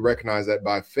 we recognize that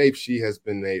by faith, she has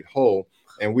been made whole.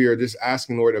 And we are just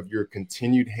asking, Lord, of your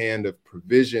continued hand of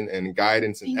provision and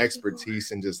guidance and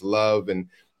expertise and just love, and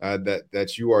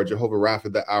that you are Jehovah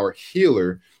Rapha, our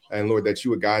healer. And Lord, that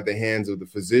you would guide the hands of the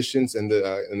physicians and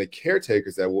the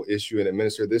caretakers that will issue and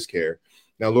administer this care.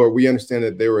 Now, Lord, we understand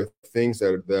that there are things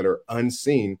that are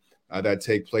unseen that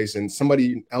take place, and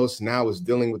somebody else now is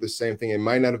dealing with the same thing. It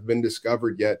might not have been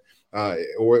discovered yet,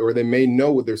 or they may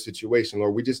know with their situation.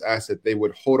 Lord, we just ask that they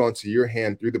would hold on to your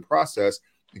hand through the process,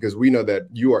 because we know that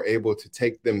you are able to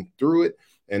take them through it,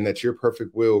 and that your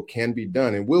perfect will can be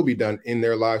done and will be done in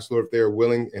their lives, Lord, if they are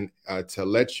willing and to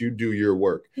let you do your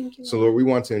work. So, Lord, we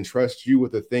want to entrust you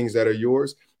with the things that are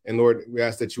yours. And Lord, we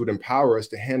ask that you would empower us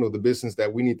to handle the business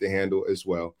that we need to handle as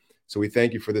well. So we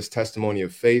thank you for this testimony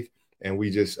of faith, and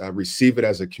we just receive it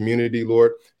as a community,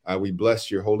 Lord. We bless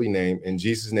your holy name. In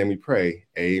Jesus' name we pray.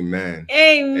 Amen.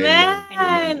 Amen.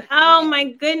 Amen. Oh,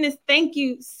 my goodness. Thank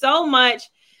you so much.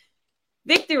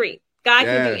 Victory. God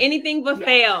can do anything but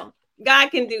fail. God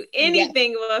can do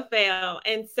anything but fail.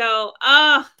 And so,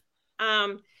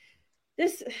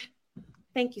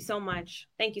 thank you so much.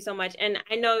 Thank you so much. And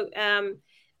I know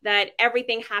that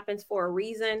everything happens for a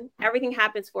reason. Everything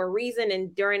happens for a reason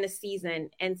and during a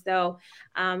season. And so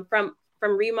from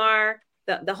Remar,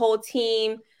 the whole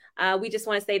team, we just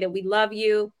want to say that we love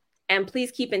you, and please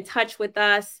keep in touch with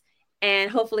us.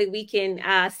 And hopefully we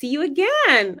can see you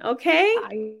again. Okay.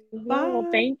 I will. Bye.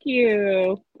 Thank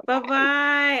you.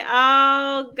 Bye-bye.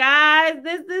 Oh, guys,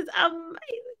 this is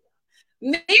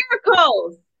amazing.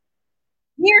 Miracles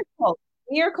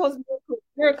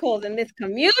in this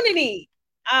community.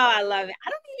 Oh, I love it. I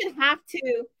don't even have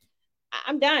to.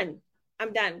 I'm done.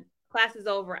 Class is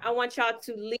over. I want y'all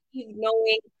to leave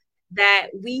knowing that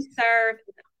we serve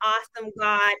an awesome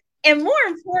God. And more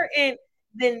important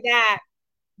than that,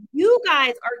 you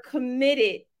guys are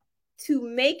committed to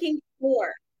making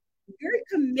sure,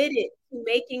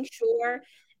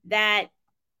 that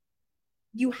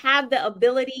you have the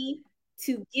ability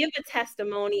to give a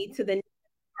testimony to the next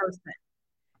person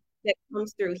that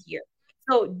comes through here.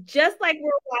 So just like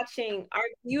we're watching our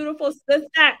beautiful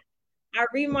sister, our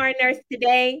Remar nurse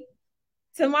today,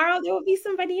 tomorrow there will be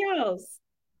somebody else.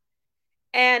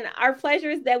 And our pleasure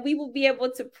is that we will be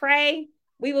able to pray,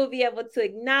 we will be able to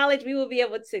acknowledge, we will be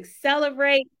able to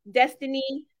celebrate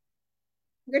destiny.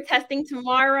 We're testing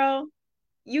tomorrow.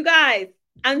 You guys,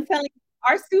 I'm telling you,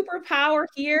 our superpower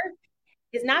here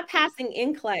is not passing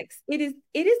NCLEX. It is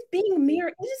being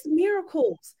it is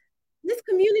miracles. This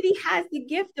community has the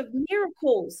gift of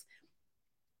miracles.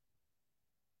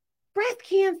 Breast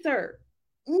cancer,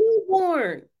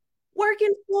 newborn,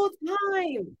 working full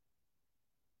time,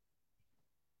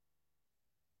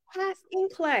 pass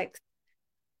NCLEX.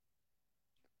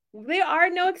 There are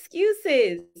no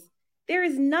excuses. There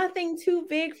is nothing too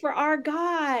big for our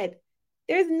God.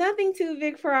 There's nothing too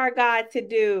big for our God to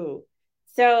do.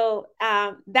 So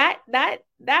that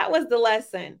was the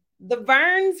lesson. The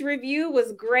Burns review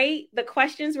was great. The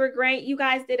questions were great. You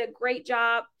guys did a great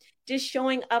job just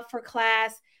showing up for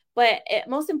class. But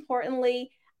most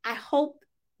importantly, I hope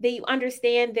that you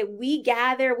understand that we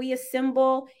gather, we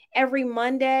assemble every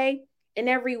Monday and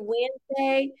every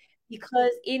Wednesday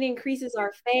because it increases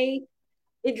our faith.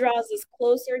 It draws us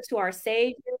closer to our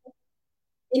Savior.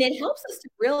 And it helps us to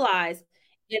realize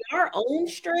in our own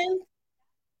strength,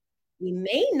 we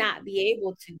may not be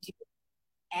able to do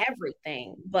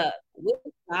everything, but with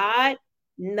God,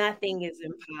 nothing is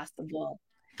impossible.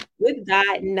 With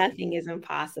God, nothing is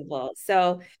impossible.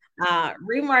 So,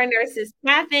 Remar nurses,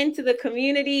 tap into the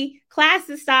community.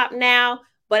 Classes stop now,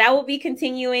 but I will be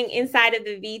continuing inside of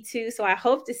the V2. So I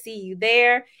hope to see you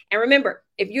there. And remember,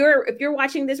 if you're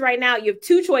watching this right now, you have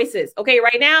two choices. Okay,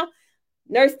 right now,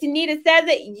 Nurse Tanita says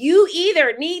that you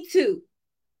either need to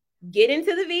get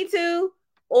into the V2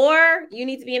 or you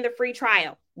need to be in the free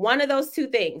trial. One of those two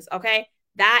things, okay?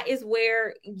 That is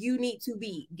where you need to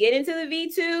be. Get into the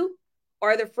V2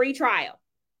 or the free trial.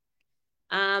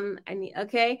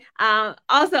 Okay.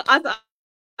 Awesome.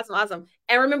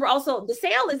 And remember also, the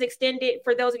sale is extended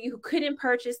for those of you who couldn't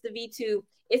purchase the V2.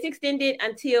 It's extended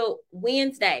until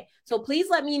Wednesday. So please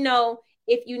let me know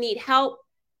if you need help.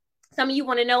 Some of you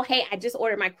want to know, hey, I just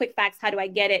ordered my quick facts. How do I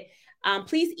get it?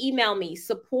 Please email me,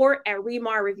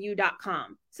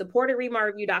 support@remarreview.com.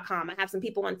 Support@remarreview.com. I have some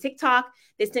people on TikTok.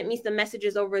 They sent me some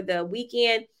messages over the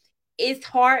weekend. It's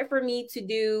hard for me to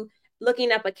do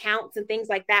looking up accounts and things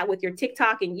like that with your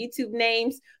TikTok and YouTube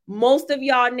names. Most of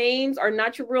y'all names are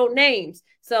not your real names.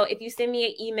 So if you send me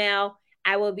an email,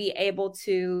 I will be able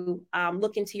to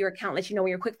look into your account, let you know when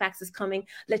your quick facts is coming,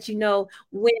 let you know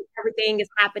when everything is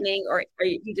happening, or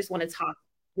you just want to talk,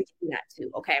 we can do that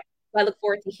too. Okay. So I look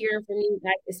forward to hearing from you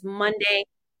guys this Monday.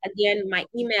 Again, my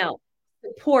email,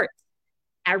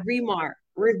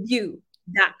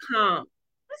 support@remarreview.com.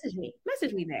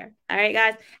 Message me there. All right,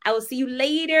 guys. I will see you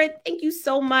later. Thank you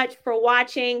so much for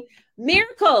watching.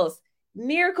 Miracles,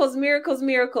 miracles, miracles,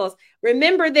 miracles.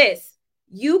 Remember this: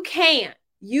 you can,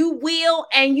 you will,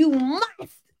 and you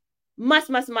must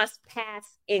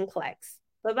pass NCLEX.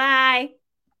 Bye-bye.